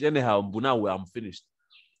just finish anyhow. But now I'm finished.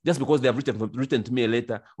 Just because they have written to me a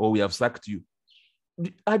letter or we have sacked you.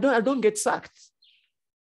 I don't get sacked.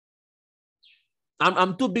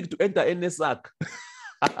 I'm too big to enter any sack.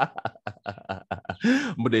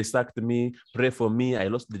 But they sacked me, pray for me. I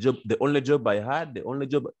lost the job. The only job I had, the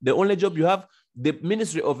only job you have, the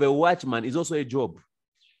ministry of a watchman is also a job.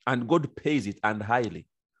 And God pays it and highly.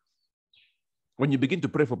 When you begin to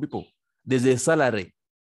pray for people, there's a salary.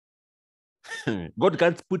 God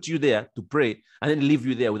can't put you there to pray and then leave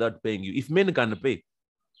you there without paying you. If men can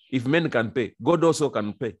pay, God also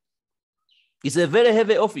can pay. It's a very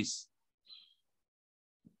heavy office.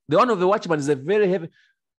 The one of the watchman is a very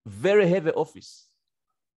heavy office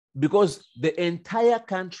because the entire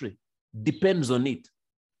country depends on it.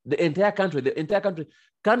 The entire country.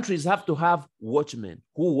 Countries have to have watchmen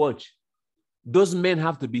who watch. Those men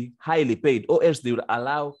have to be highly paid, or else they will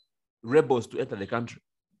allow rebels to enter the country.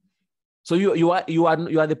 So you are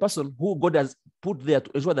the person who God has put there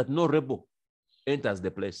to ensure that no rebel enters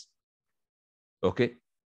the place. Okay?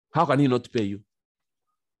 How can he not pay you?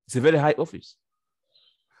 It's a very high office.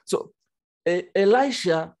 So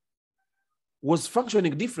Elisha was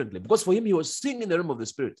functioning differently because for him, he was seeing in the realm of the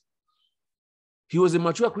spirit. He was a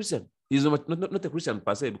mature Christian. He's not a Christian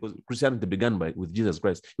per se, because Christianity began with Jesus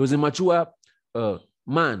Christ. He was a mature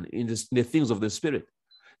man in the things of the spirit.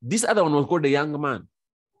 This other one was called a young man.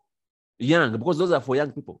 Young, because those are for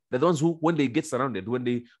young people. They're the ones who, when they get surrounded, when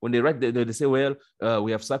they write, they say, well,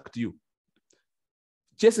 we have sacked you.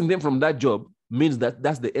 Chasing them from that job means that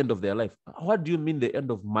that's the end of their life. What do you mean the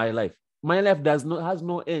end of my life? My life has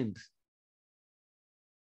no end.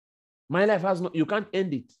 My life has you can't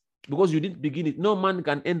end it because you didn't begin it. No man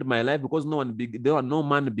can end my life because no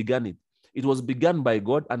man began it. It was begun by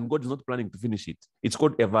God and God is not planning to finish it. It's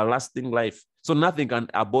called everlasting life. So nothing can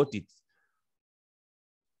abort it.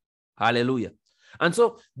 Hallelujah. And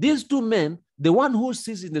so these two men, the one who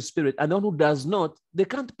sees in the spirit and the one who does not, they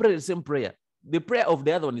can't pray the same prayer. The prayer of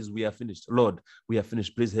the other one is, we are finished. Lord, we are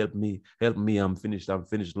finished. Please help me. Help me. I'm finished,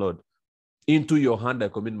 Lord. Into your hand I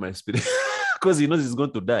commend my spirit. Because he knows he's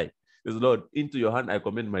going to die. He says, Lord, into your hand I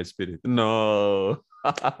commend my spirit. No.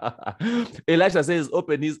 Elisha says,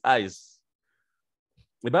 open his eyes.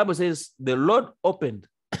 The Bible says, the Lord opened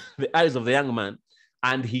the eyes of the young man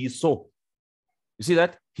and he saw. You see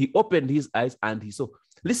that? He opened his eyes and he saw.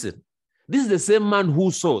 Listen, this is the same man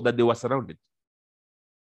who saw that they were surrounded.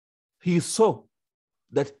 He saw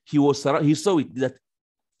that he was surrounded. He saw it, that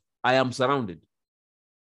I am surrounded.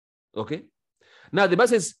 Okay? Now, the Bible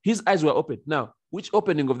says his eyes were open. Now, which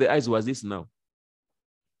opening of the eyes was this now?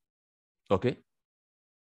 Okay.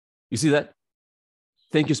 You see that?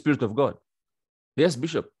 Thank you, Spirit of God. Yes,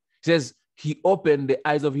 Bishop. He says he opened the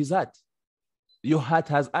eyes of his heart. Your heart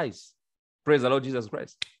has eyes. Praise the Lord Jesus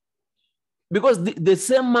Christ. Because the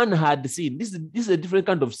same man had seen. This is a different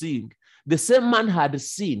kind of seeing. The same man had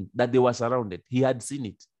seen that they were surrounded. He had seen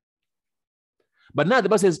it. But now the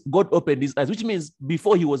Bible says God opened his eyes, which means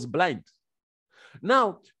before he was blind.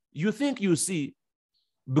 Now, you think you see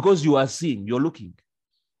because you are seeing, you're looking.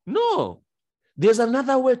 No. There's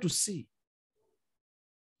another way to see.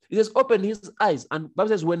 He says, open his eyes. And the Bible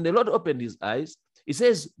says, when the Lord opened his eyes, he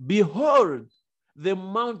says, behold, the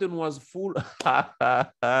mountain was full.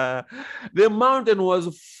 The mountain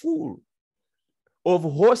was full of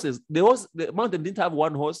horses. The mountain didn't have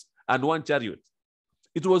one horse and one chariot.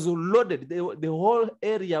 It was loaded. The whole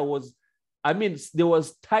area was, there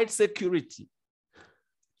was tight security.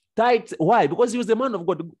 Tight. Why? Because he was a man of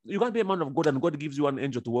God. You can't be a man of God and God gives you an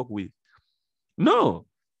angel to work with. No.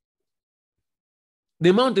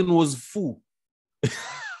 The mountain was full.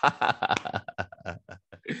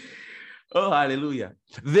 Oh, hallelujah.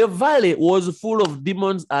 The valley was full of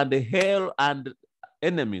demons and hell and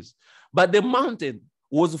enemies. But the mountain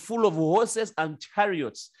was full of horses and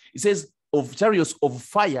chariots. It says of chariots of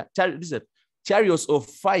fire. Chariots of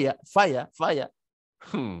fire.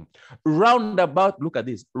 Round about, look at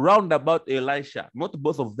this, round about Elisha, not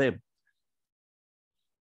both of them.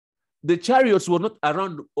 The chariots were not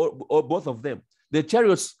around or both of them. The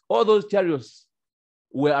chariots, all those chariots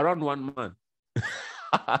were around one man.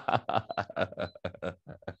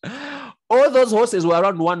 All those horses were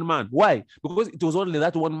around one man. Why? Because it was only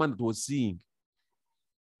that one man that was seeing.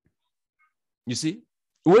 You see?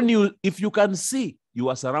 If you can see, you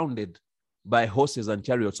are surrounded by horses and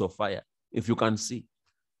chariots of fire. If you can see.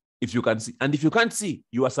 If you can see. And if you can't see,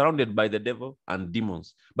 you are surrounded by the devil and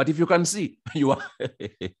demons. But if you can see, you are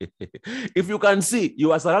if you can see,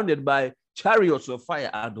 you are surrounded by chariots of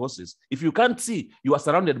fire and horses. If you can't see, you are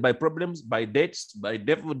surrounded by problems, by debts, by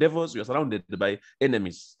devils, you are surrounded by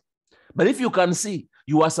enemies. But if you can see,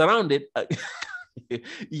 you are surrounded.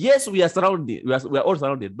 Yes, we are surrounded. We are all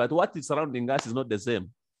surrounded, but what is surrounding us is not the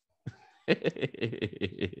same.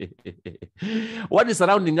 What is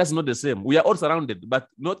surrounding us is not the same. We are all surrounded, but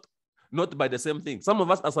not by the same thing. Some of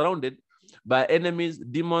us are surrounded by enemies,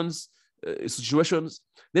 demons, situations.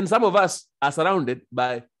 Then some of us are surrounded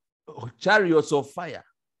by chariots of fire.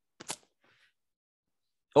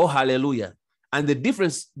 Oh, hallelujah. And the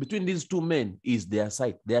difference between these two men is their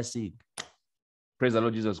sight, their seeing. Praise the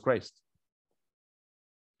Lord Jesus Christ.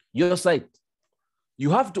 Your sight.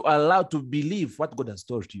 You have to allow to believe what God has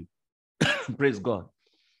told you. Praise God.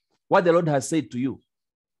 What the Lord has said to you,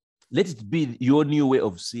 let it be your new way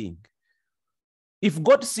of seeing. If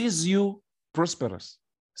God sees you prosperous,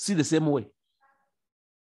 see the same way.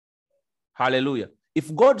 Hallelujah.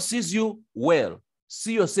 If God sees you well,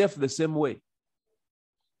 see yourself the same way.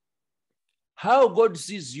 How God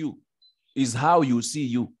sees you is how you see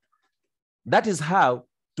you. That is how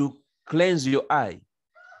to cleanse your eye.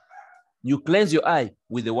 You cleanse your eye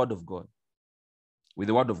with the word of God. With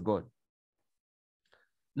the word of God.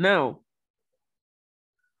 Now,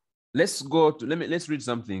 let's read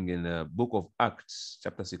something in the book of Acts,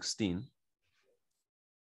 chapter 16.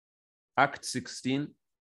 Acts 16.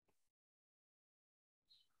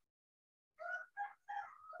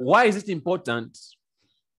 Why is it important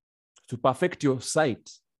to perfect your sight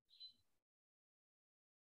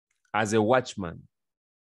as a watchman?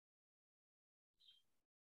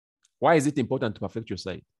 Why is it important to perfect your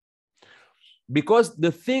sight? Because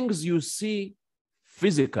the things you see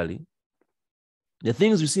physically,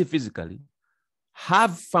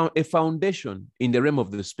 have found a foundation in the realm of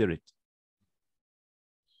the spirit.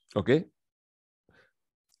 Okay?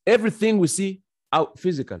 Everything we see out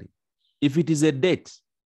physically, if it is a debt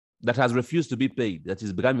that has refused to be paid, that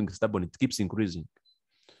is becoming stubborn, it keeps increasing.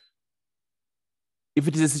 If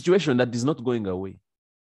it is a situation that is not going away,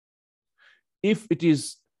 if it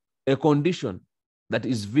is a condition that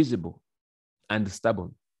is visible and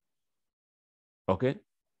stubborn, okay,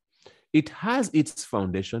 it has its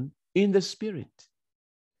foundation in the spirit.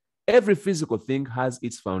 Every physical thing has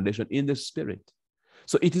its foundation in the spirit.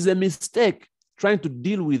 So it is a mistake trying to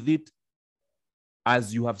deal with it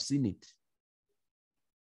as you have seen it.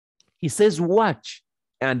 He says, watch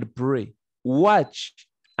and pray. Watch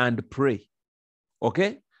and pray.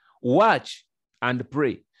 Okay? Watch and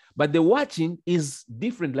pray. But the watching is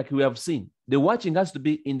different, like we have seen. The watching has to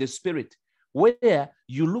be in the spirit, where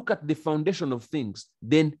you look at the foundation of things,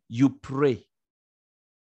 then you pray.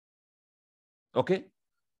 Okay?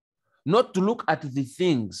 not to look at the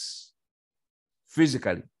things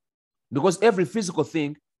physically, because every physical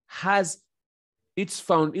thing has its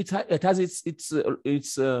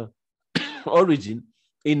origin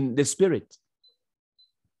in the spirit.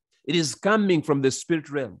 It is coming from the spirit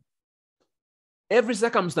realm. Every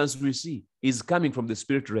circumstance we see is coming from the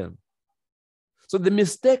spirit realm. So the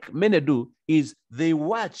mistake many do is they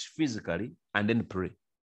watch physically and then pray.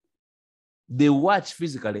 They watch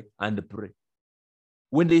physically and pray.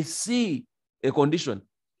 When they see a condition,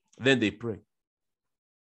 then they pray.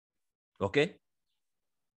 Okay?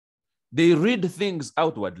 They read things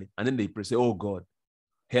outwardly and then they pray. Say, oh God,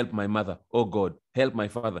 help my mother. Oh God, help my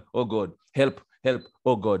father. Oh God, help.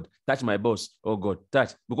 Oh God, touch my boss. Oh God,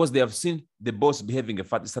 touch. Because they have seen the boss behaving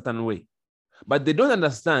a certain way. But they don't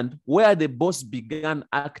understand where the boss began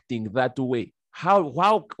acting that way.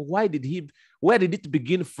 Where did it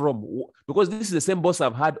begin from? Because this is the same boss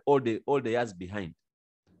I've had all the years behind.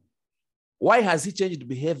 Why has he changed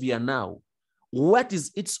behavior now? What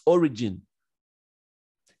is its origin?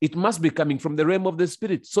 It must be coming from the realm of the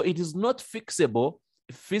spirit. So it is not fixable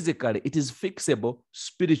physically. It is fixable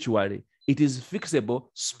spiritually. It is fixable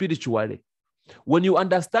spiritually. When you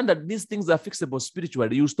understand that these things are fixable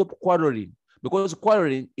spiritually, you stop quarreling, because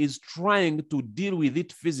quarreling is trying to deal with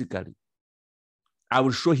it physically. I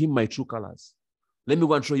will show him my true colors. Let me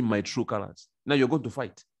go and show him my true colors. Now you're going to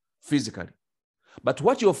fight physically. But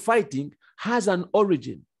what you're fighting has an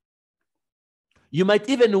origin. You might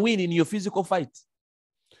even win in your physical fight,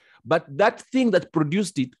 but that thing that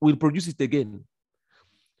produced it will produce it again.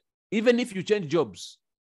 Even if you change jobs,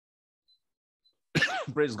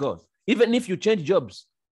 praise God. Even if you change jobs,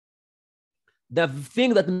 the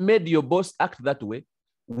thing that made your boss act that way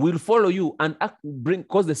will follow you and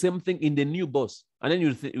cause the same thing in the new boss. And then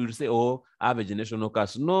you'll say, oh, I have a generational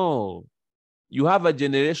curse. No, you have a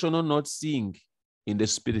generational not seeing in the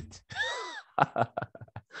spirit.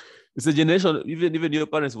 It's a generation, even your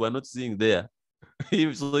parents were not seeing there.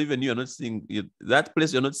 So even you are not seeing that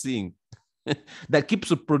place you're not seeing. That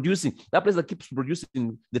keeps producing, that place that keeps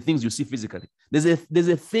producing the things you see physically. There's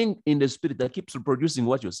a thing in the spirit that keeps producing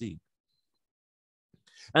what you're seeing.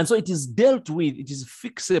 And so it is dealt with, it is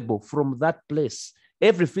fixable from that place.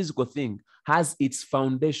 Every physical thing has its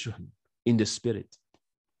foundation in the spirit.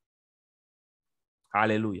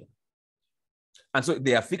 Hallelujah. And so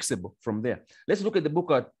they are fixable from there. Let's look at the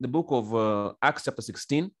book of Acts chapter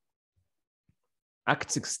 16.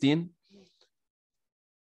 Acts 16.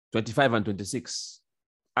 25 and 26.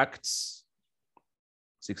 Acts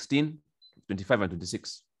 16, 25 and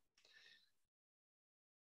 26.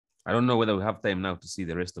 I don't know whether we have time now to see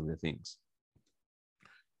the rest of the things.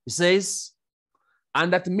 It says,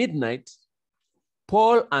 and at midnight,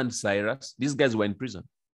 Paul and Silas, these guys were in prison.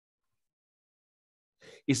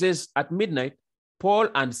 It says, at midnight, Paul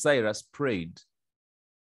and Silas prayed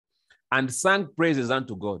and sang praises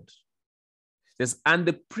unto God. It says, and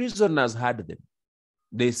the prisoners heard them.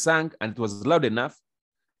 They sang, and it was loud enough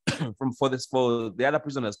for the other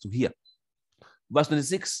prisoners to hear. Verse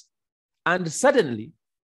 26, and suddenly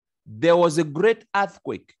there was a great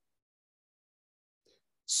earthquake,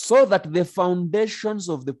 so that the foundations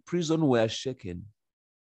of the prison were shaken.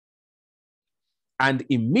 And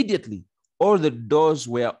immediately all the doors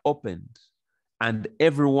were opened, and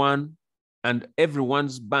everyone's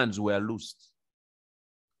bands were loosed.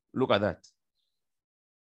 Look at that.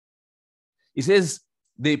 It says,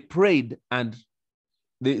 they prayed and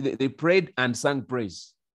they prayed and sang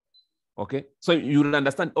praise. Okay, so you will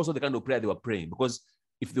understand also the kind of prayer they were praying, because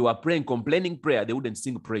if they were praying complaining prayer, they wouldn't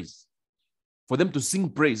sing praise. For them to sing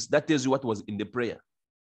praise, that tells you what was in the prayer.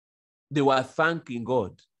 They were thanking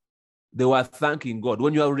God. They were thanking God.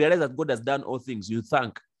 When you realize that God has done all things, you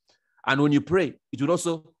thank. And when you pray, it will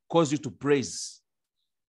also cause you to praise.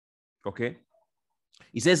 Okay.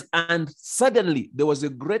 It says, and suddenly there was a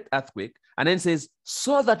great earthquake, and then it says,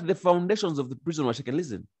 so that the foundations of the prison were shaken.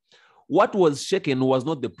 Listen, what was shaken was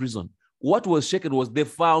not the prison. What was shaken was the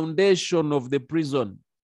foundation of the prison.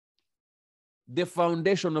 The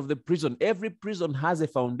foundation of the prison. Every prison has a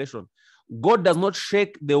foundation. God does not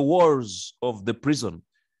shake the walls of the prison.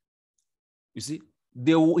 You see,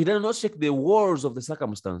 he does not shake the walls of the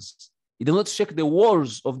circumstance. He does not shake the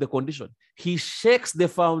walls of the condition. He shakes the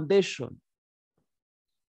foundation.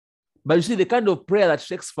 But you see, the kind of prayer that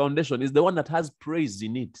shakes foundation is the one that has praise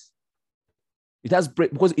in it. It has praise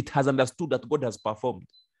because it has understood that God has performed.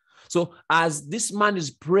 So as this man is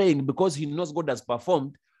praying because he knows God has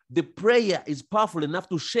performed, the prayer is powerful enough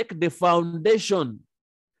to shake the foundation.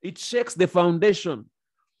 It shakes the foundation.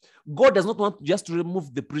 God does not want just to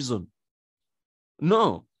remove the prison.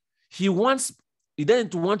 No, he wants He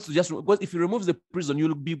didn't want to just, because if he removes the prison,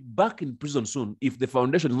 you'll be back in prison soon. If the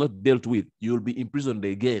foundation is not dealt with, you'll be imprisoned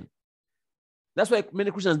again. That's why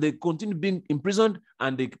many Christians, they continue being imprisoned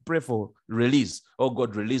and they pray for release. Oh,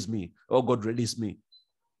 God, release me. Oh, God, release me.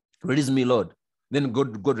 Release me, Lord. Then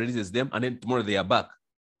God releases them, and then tomorrow they are back.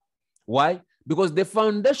 Why? Because the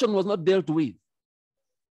foundation was not dealt with.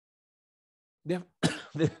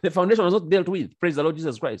 The foundation was not dealt with. Praise the Lord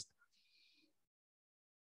Jesus Christ.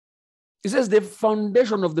 It says the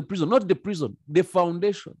foundation of the prison, not the prison, the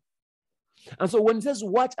foundation. And so when it says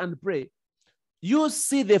watch and pray, you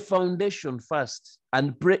see the foundation first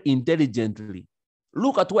and pray intelligently.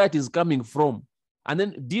 Look at where it is coming from and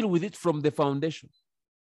then deal with it from the foundation.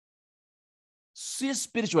 See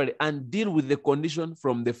spiritually and deal with the condition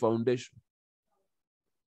from the foundation.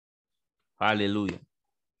 Hallelujah.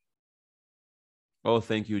 Oh,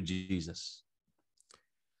 thank you, Jesus.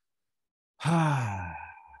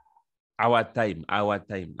 Our time.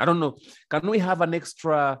 I don't know. Can we have an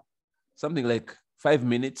extra, something like 5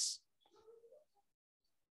 minutes?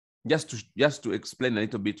 Just to explain a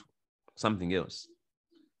little bit something else.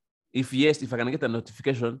 If yes, if I can get a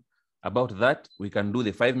notification about that, we can do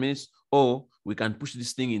the 5 minutes, or we can push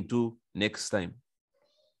this thing into next time.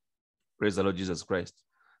 Praise the Lord Jesus Christ.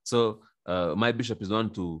 So my bishop is the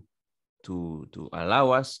one to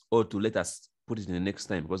allow us or to let us put it in the next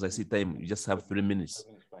time, because I see time, you just have 3 minutes.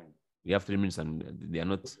 We have 3 minutes and they are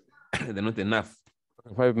not they're not enough.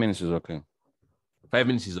 5 minutes is okay. 5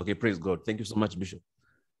 minutes is okay. Praise God. Thank you so much, Bishop.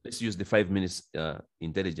 Let's use the 5 minutes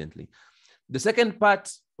intelligently. The second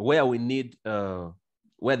part where we need,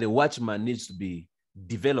 where the watchman needs to be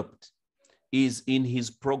developed is in his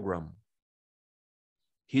program.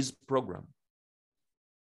 His program.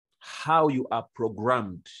 How you are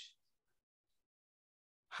programmed.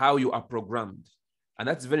 How you are programmed. And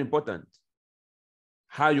that's very important.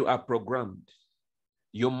 How you are programmed.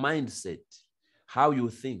 Your mindset. How you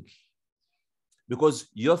think. Because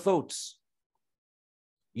your thoughts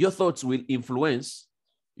will influence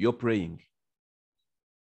your praying.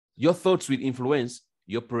 Your thoughts will influence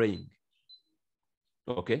your praying.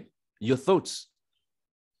 Okay? Your thoughts.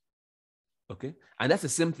 Okay? And that's the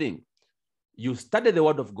same thing. You study the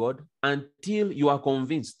word of God until you are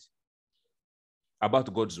convinced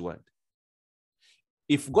about God's word.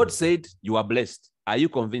 If God said you are blessed, are you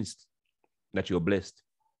convinced that you're blessed?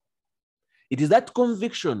 It is that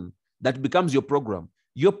conviction that becomes your program.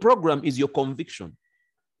 Your program is your conviction.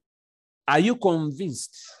 Are you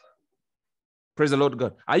convinced? Praise the Lord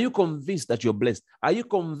God. Are you convinced that you're blessed? Are you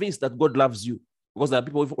convinced that God loves you? Because there are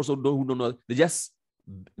people who also who don't know.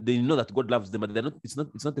 They know that God loves them, but they're not. It's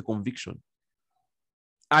not a conviction.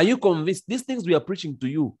 Are you convinced? These things we are preaching to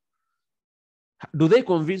you, do they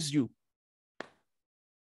convince you?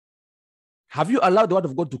 Have you allowed the word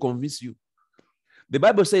of God to convince you? The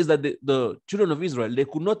Bible says that the children of Israel, they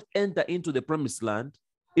could not enter into the promised land,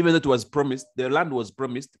 even though it was promised. The land was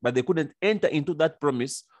promised, but they couldn't enter into that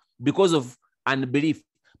promise because of unbelief.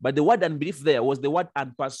 But the word unbelief there was the word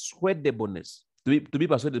unpersuadableness. To be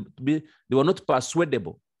persuaded, they were not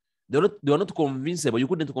persuadable. They were not convincible. You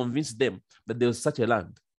couldn't convince them that there was such a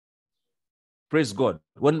land. Praise God.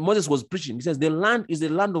 When Moses was preaching, he says, the land is a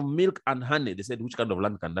land of milk and honey. They said, which kind of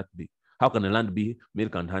land can that be? How can a land be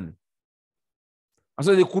milk and honey? And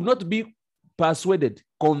so they could not be persuaded,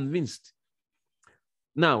 convinced.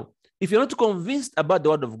 Now, if you're not convinced about the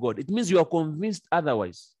word of God, it means you are convinced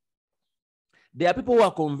otherwise. There are people who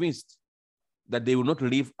are convinced that they will not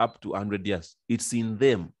live up to 100 years. It's in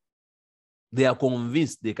them. They are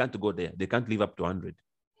convinced they can't go there. They can't live up to 100.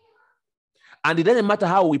 And it doesn't matter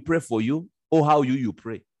how we pray for you or how you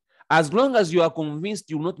pray. As long as you are convinced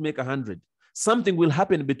you will not make 100, something will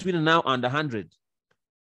happen between now and 100.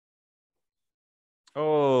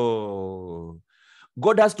 Oh,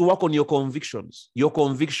 God has to work on your convictions, your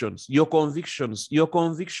convictions, your convictions, your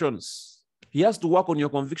convictions. He has to work on your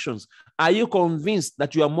convictions. Are you convinced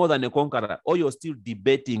that you are more than a conqueror, or you're still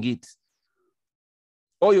debating it?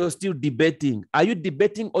 Or you're still debating? Are you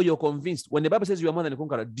debating or you're convinced? When the Bible says you are more than a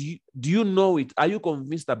conqueror, do you know it? Are you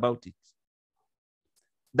convinced about it?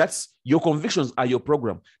 That's your convictions are your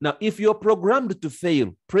program. Now, if you're programmed to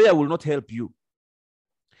fail, prayer will not help you.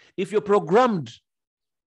 If you're programmed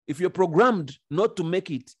not to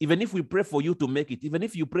make it, even if we pray for you to make it, even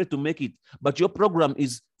if you pray to make it, but your program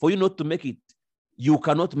is for you not to make it, you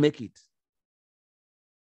cannot make it.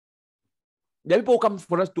 There are people who come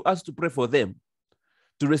for us to pray for them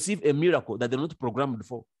to receive a miracle that they're not programmed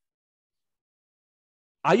for.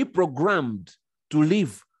 Are you programmed to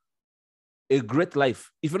live a great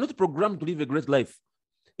life? If you're not programmed to live a great life,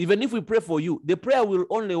 even if we pray for you, the prayer will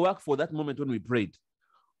only work for that moment when we prayed.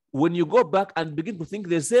 when you go back and begin to think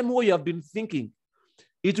the same way you have been thinking,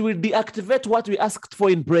 it will deactivate what we asked for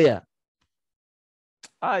in prayer.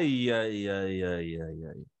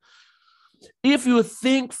 If you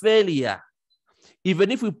think failure,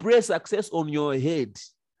 even if we pray success on your head,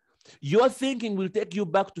 your thinking will take you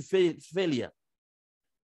back to failure.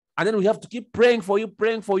 And then we have to keep praying for you,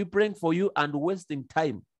 and wasting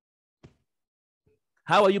time.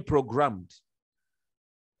 How are you programmed?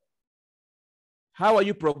 How are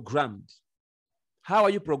you programmed? How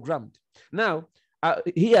are you programmed? Now,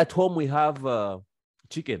 here at home, we have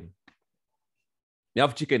chicken. We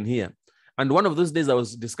have chicken here. And one of those days I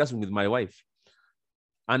was discussing with my wife.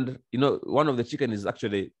 And, one of the chicken is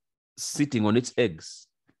actually sitting on its eggs.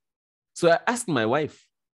 So I asked my wife,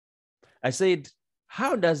 I said,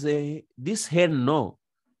 how does this hen know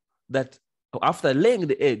that after laying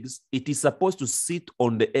the eggs, it is supposed to sit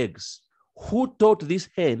on the eggs? Who taught this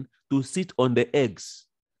hen to sit on the eggs?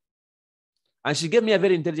 And she gave me a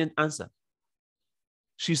very intelligent answer.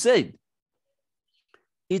 She said,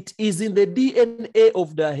 it is in the DNA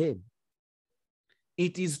of the hen.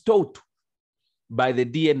 It is taught by the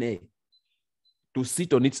DNA to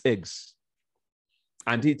sit on its eggs,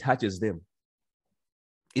 and it hatches them.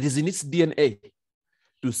 It is in its DNA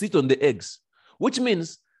to sit on the eggs, which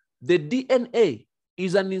means the DNA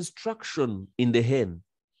is an instruction in the hen.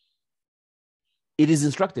 It is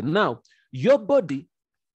instructed. Now, your body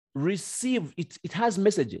receives, it has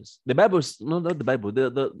messages. The Bible, no, not the Bible,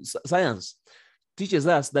 the science teaches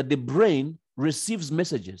us that the brain receives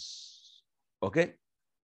messages, okay?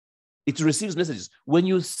 It receives messages. When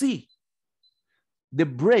you see, the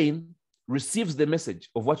brain receives the message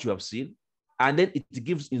of what you have seen, and then it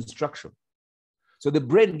gives instruction. So the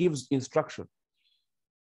brain gives instruction.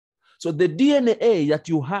 So the DNA that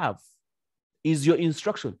you have is your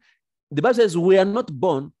instruction. The Bible says we are not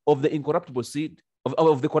born of the incorruptible seed,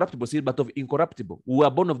 of the corruptible seed, but of incorruptible. We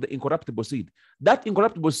are born of the incorruptible seed. That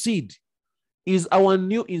incorruptible seed is our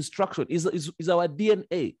new instruction, is our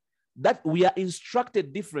DNA, that we are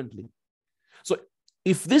instructed differently. So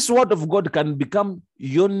if this word of God can become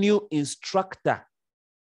your new instructor,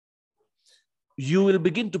 you will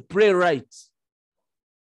begin to pray right.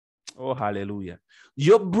 Oh, hallelujah.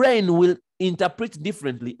 Your brain will interpret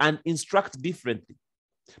differently and instruct differently,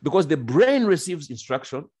 because the brain receives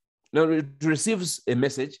instruction, it receives a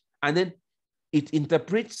message, and then it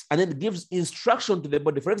interprets and then gives instruction to the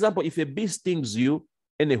body. For example, if a bee stings you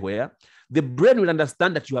anywhere, the brain will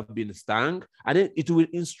understand that you have been stung, and then it will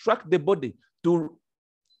instruct the body to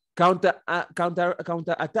counter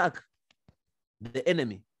attack the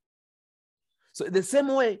enemy. So the same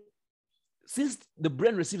way, since the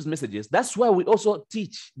brain receives messages, that's why we also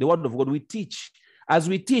teach the word of God. We teach. As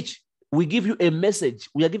we teach, we give you a message.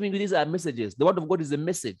 We are giving you these messages. The word of God is a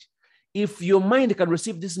message. If your mind can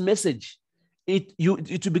receive this message, it will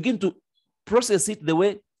begin to process it the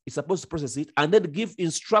way it's supposed to process it, and then give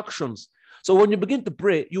instructions. So when you begin to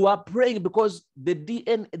pray, you are praying because the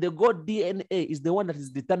God DNA is the one that is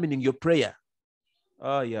determining your prayer.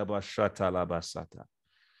 You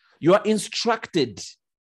are instructed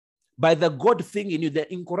by the God thing in you.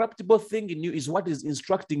 The incorruptible thing in you is what is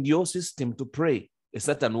instructing your system to pray a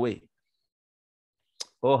certain way.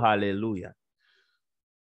 Oh, hallelujah.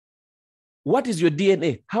 What is your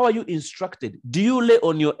DNA? How are you instructed? Do you lay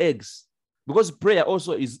on your eggs? Because prayer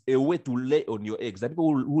also is a way to lay on your eggs. There are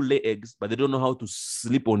people who lay eggs, but they don't know how to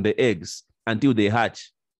sleep on the eggs until they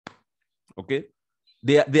hatch. Okay?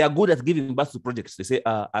 They are good at giving birth to projects. They say,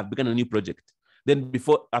 I've begun a new project. Then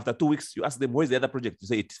after 2 weeks, you ask them, where's the other project? You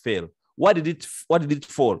say it failed. Why did it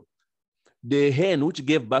fall? The hen which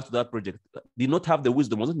gave birth to that project did not have the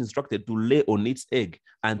wisdom, wasn't instructed to lay on its egg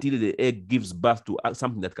until the egg gives birth to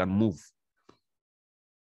something that can move.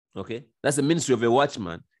 Okay? That's the ministry of a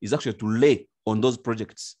watchman, is actually to lay on those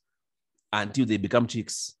projects until they become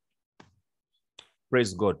chicks.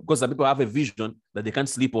 Praise God. Because some people have a vision that they can't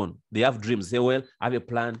sleep on. They have dreams. They say, well, I have a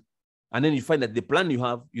plan. And then you find that the plan you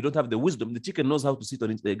have, you don't have the wisdom. The chicken knows how to sit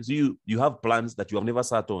on its eggs. You have plans that you have never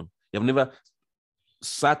sat on. You have never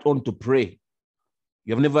sat on to pray.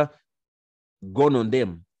 You have never gone on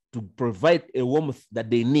them to provide a warmth that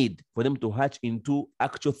they need for them to hatch into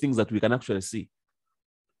actual things that we can actually see.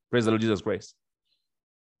 Praise the Lord Jesus Christ.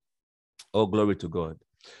 Oh, glory to God.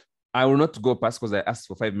 I will not go past because I asked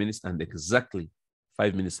for 5 minutes and exactly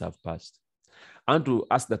 5 minutes have passed. I want to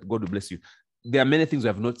ask that God will bless you. There are many things we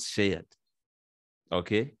have not shared,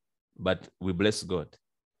 okay? But we bless God.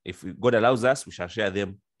 If God allows us, we shall share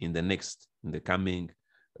them in the coming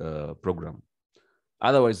program.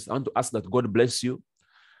 Otherwise, I want to ask that God bless you.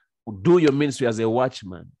 do your ministry as a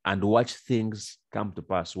watchman and watch things come to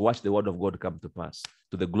pass. Watch the word of God come to pass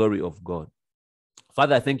to the glory of God.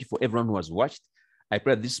 Father, I thank you for everyone who has watched. I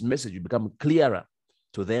pray that this message will become clearer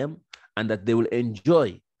to them and that they will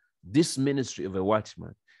enjoy this ministry of a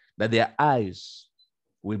watchman, that their eyes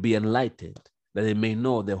will be enlightened, that they may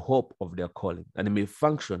know the hope of their calling, and they may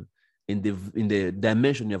function in the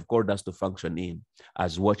dimension you have called us to function in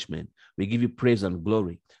as watchmen. We give you praise and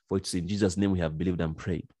glory, for it's in Jesus' name we have believed and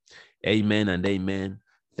prayed. Amen and amen.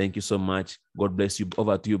 Thank you so much. God bless you.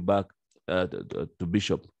 Over to you back to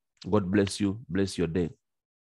Bishop. God bless you. Bless your day.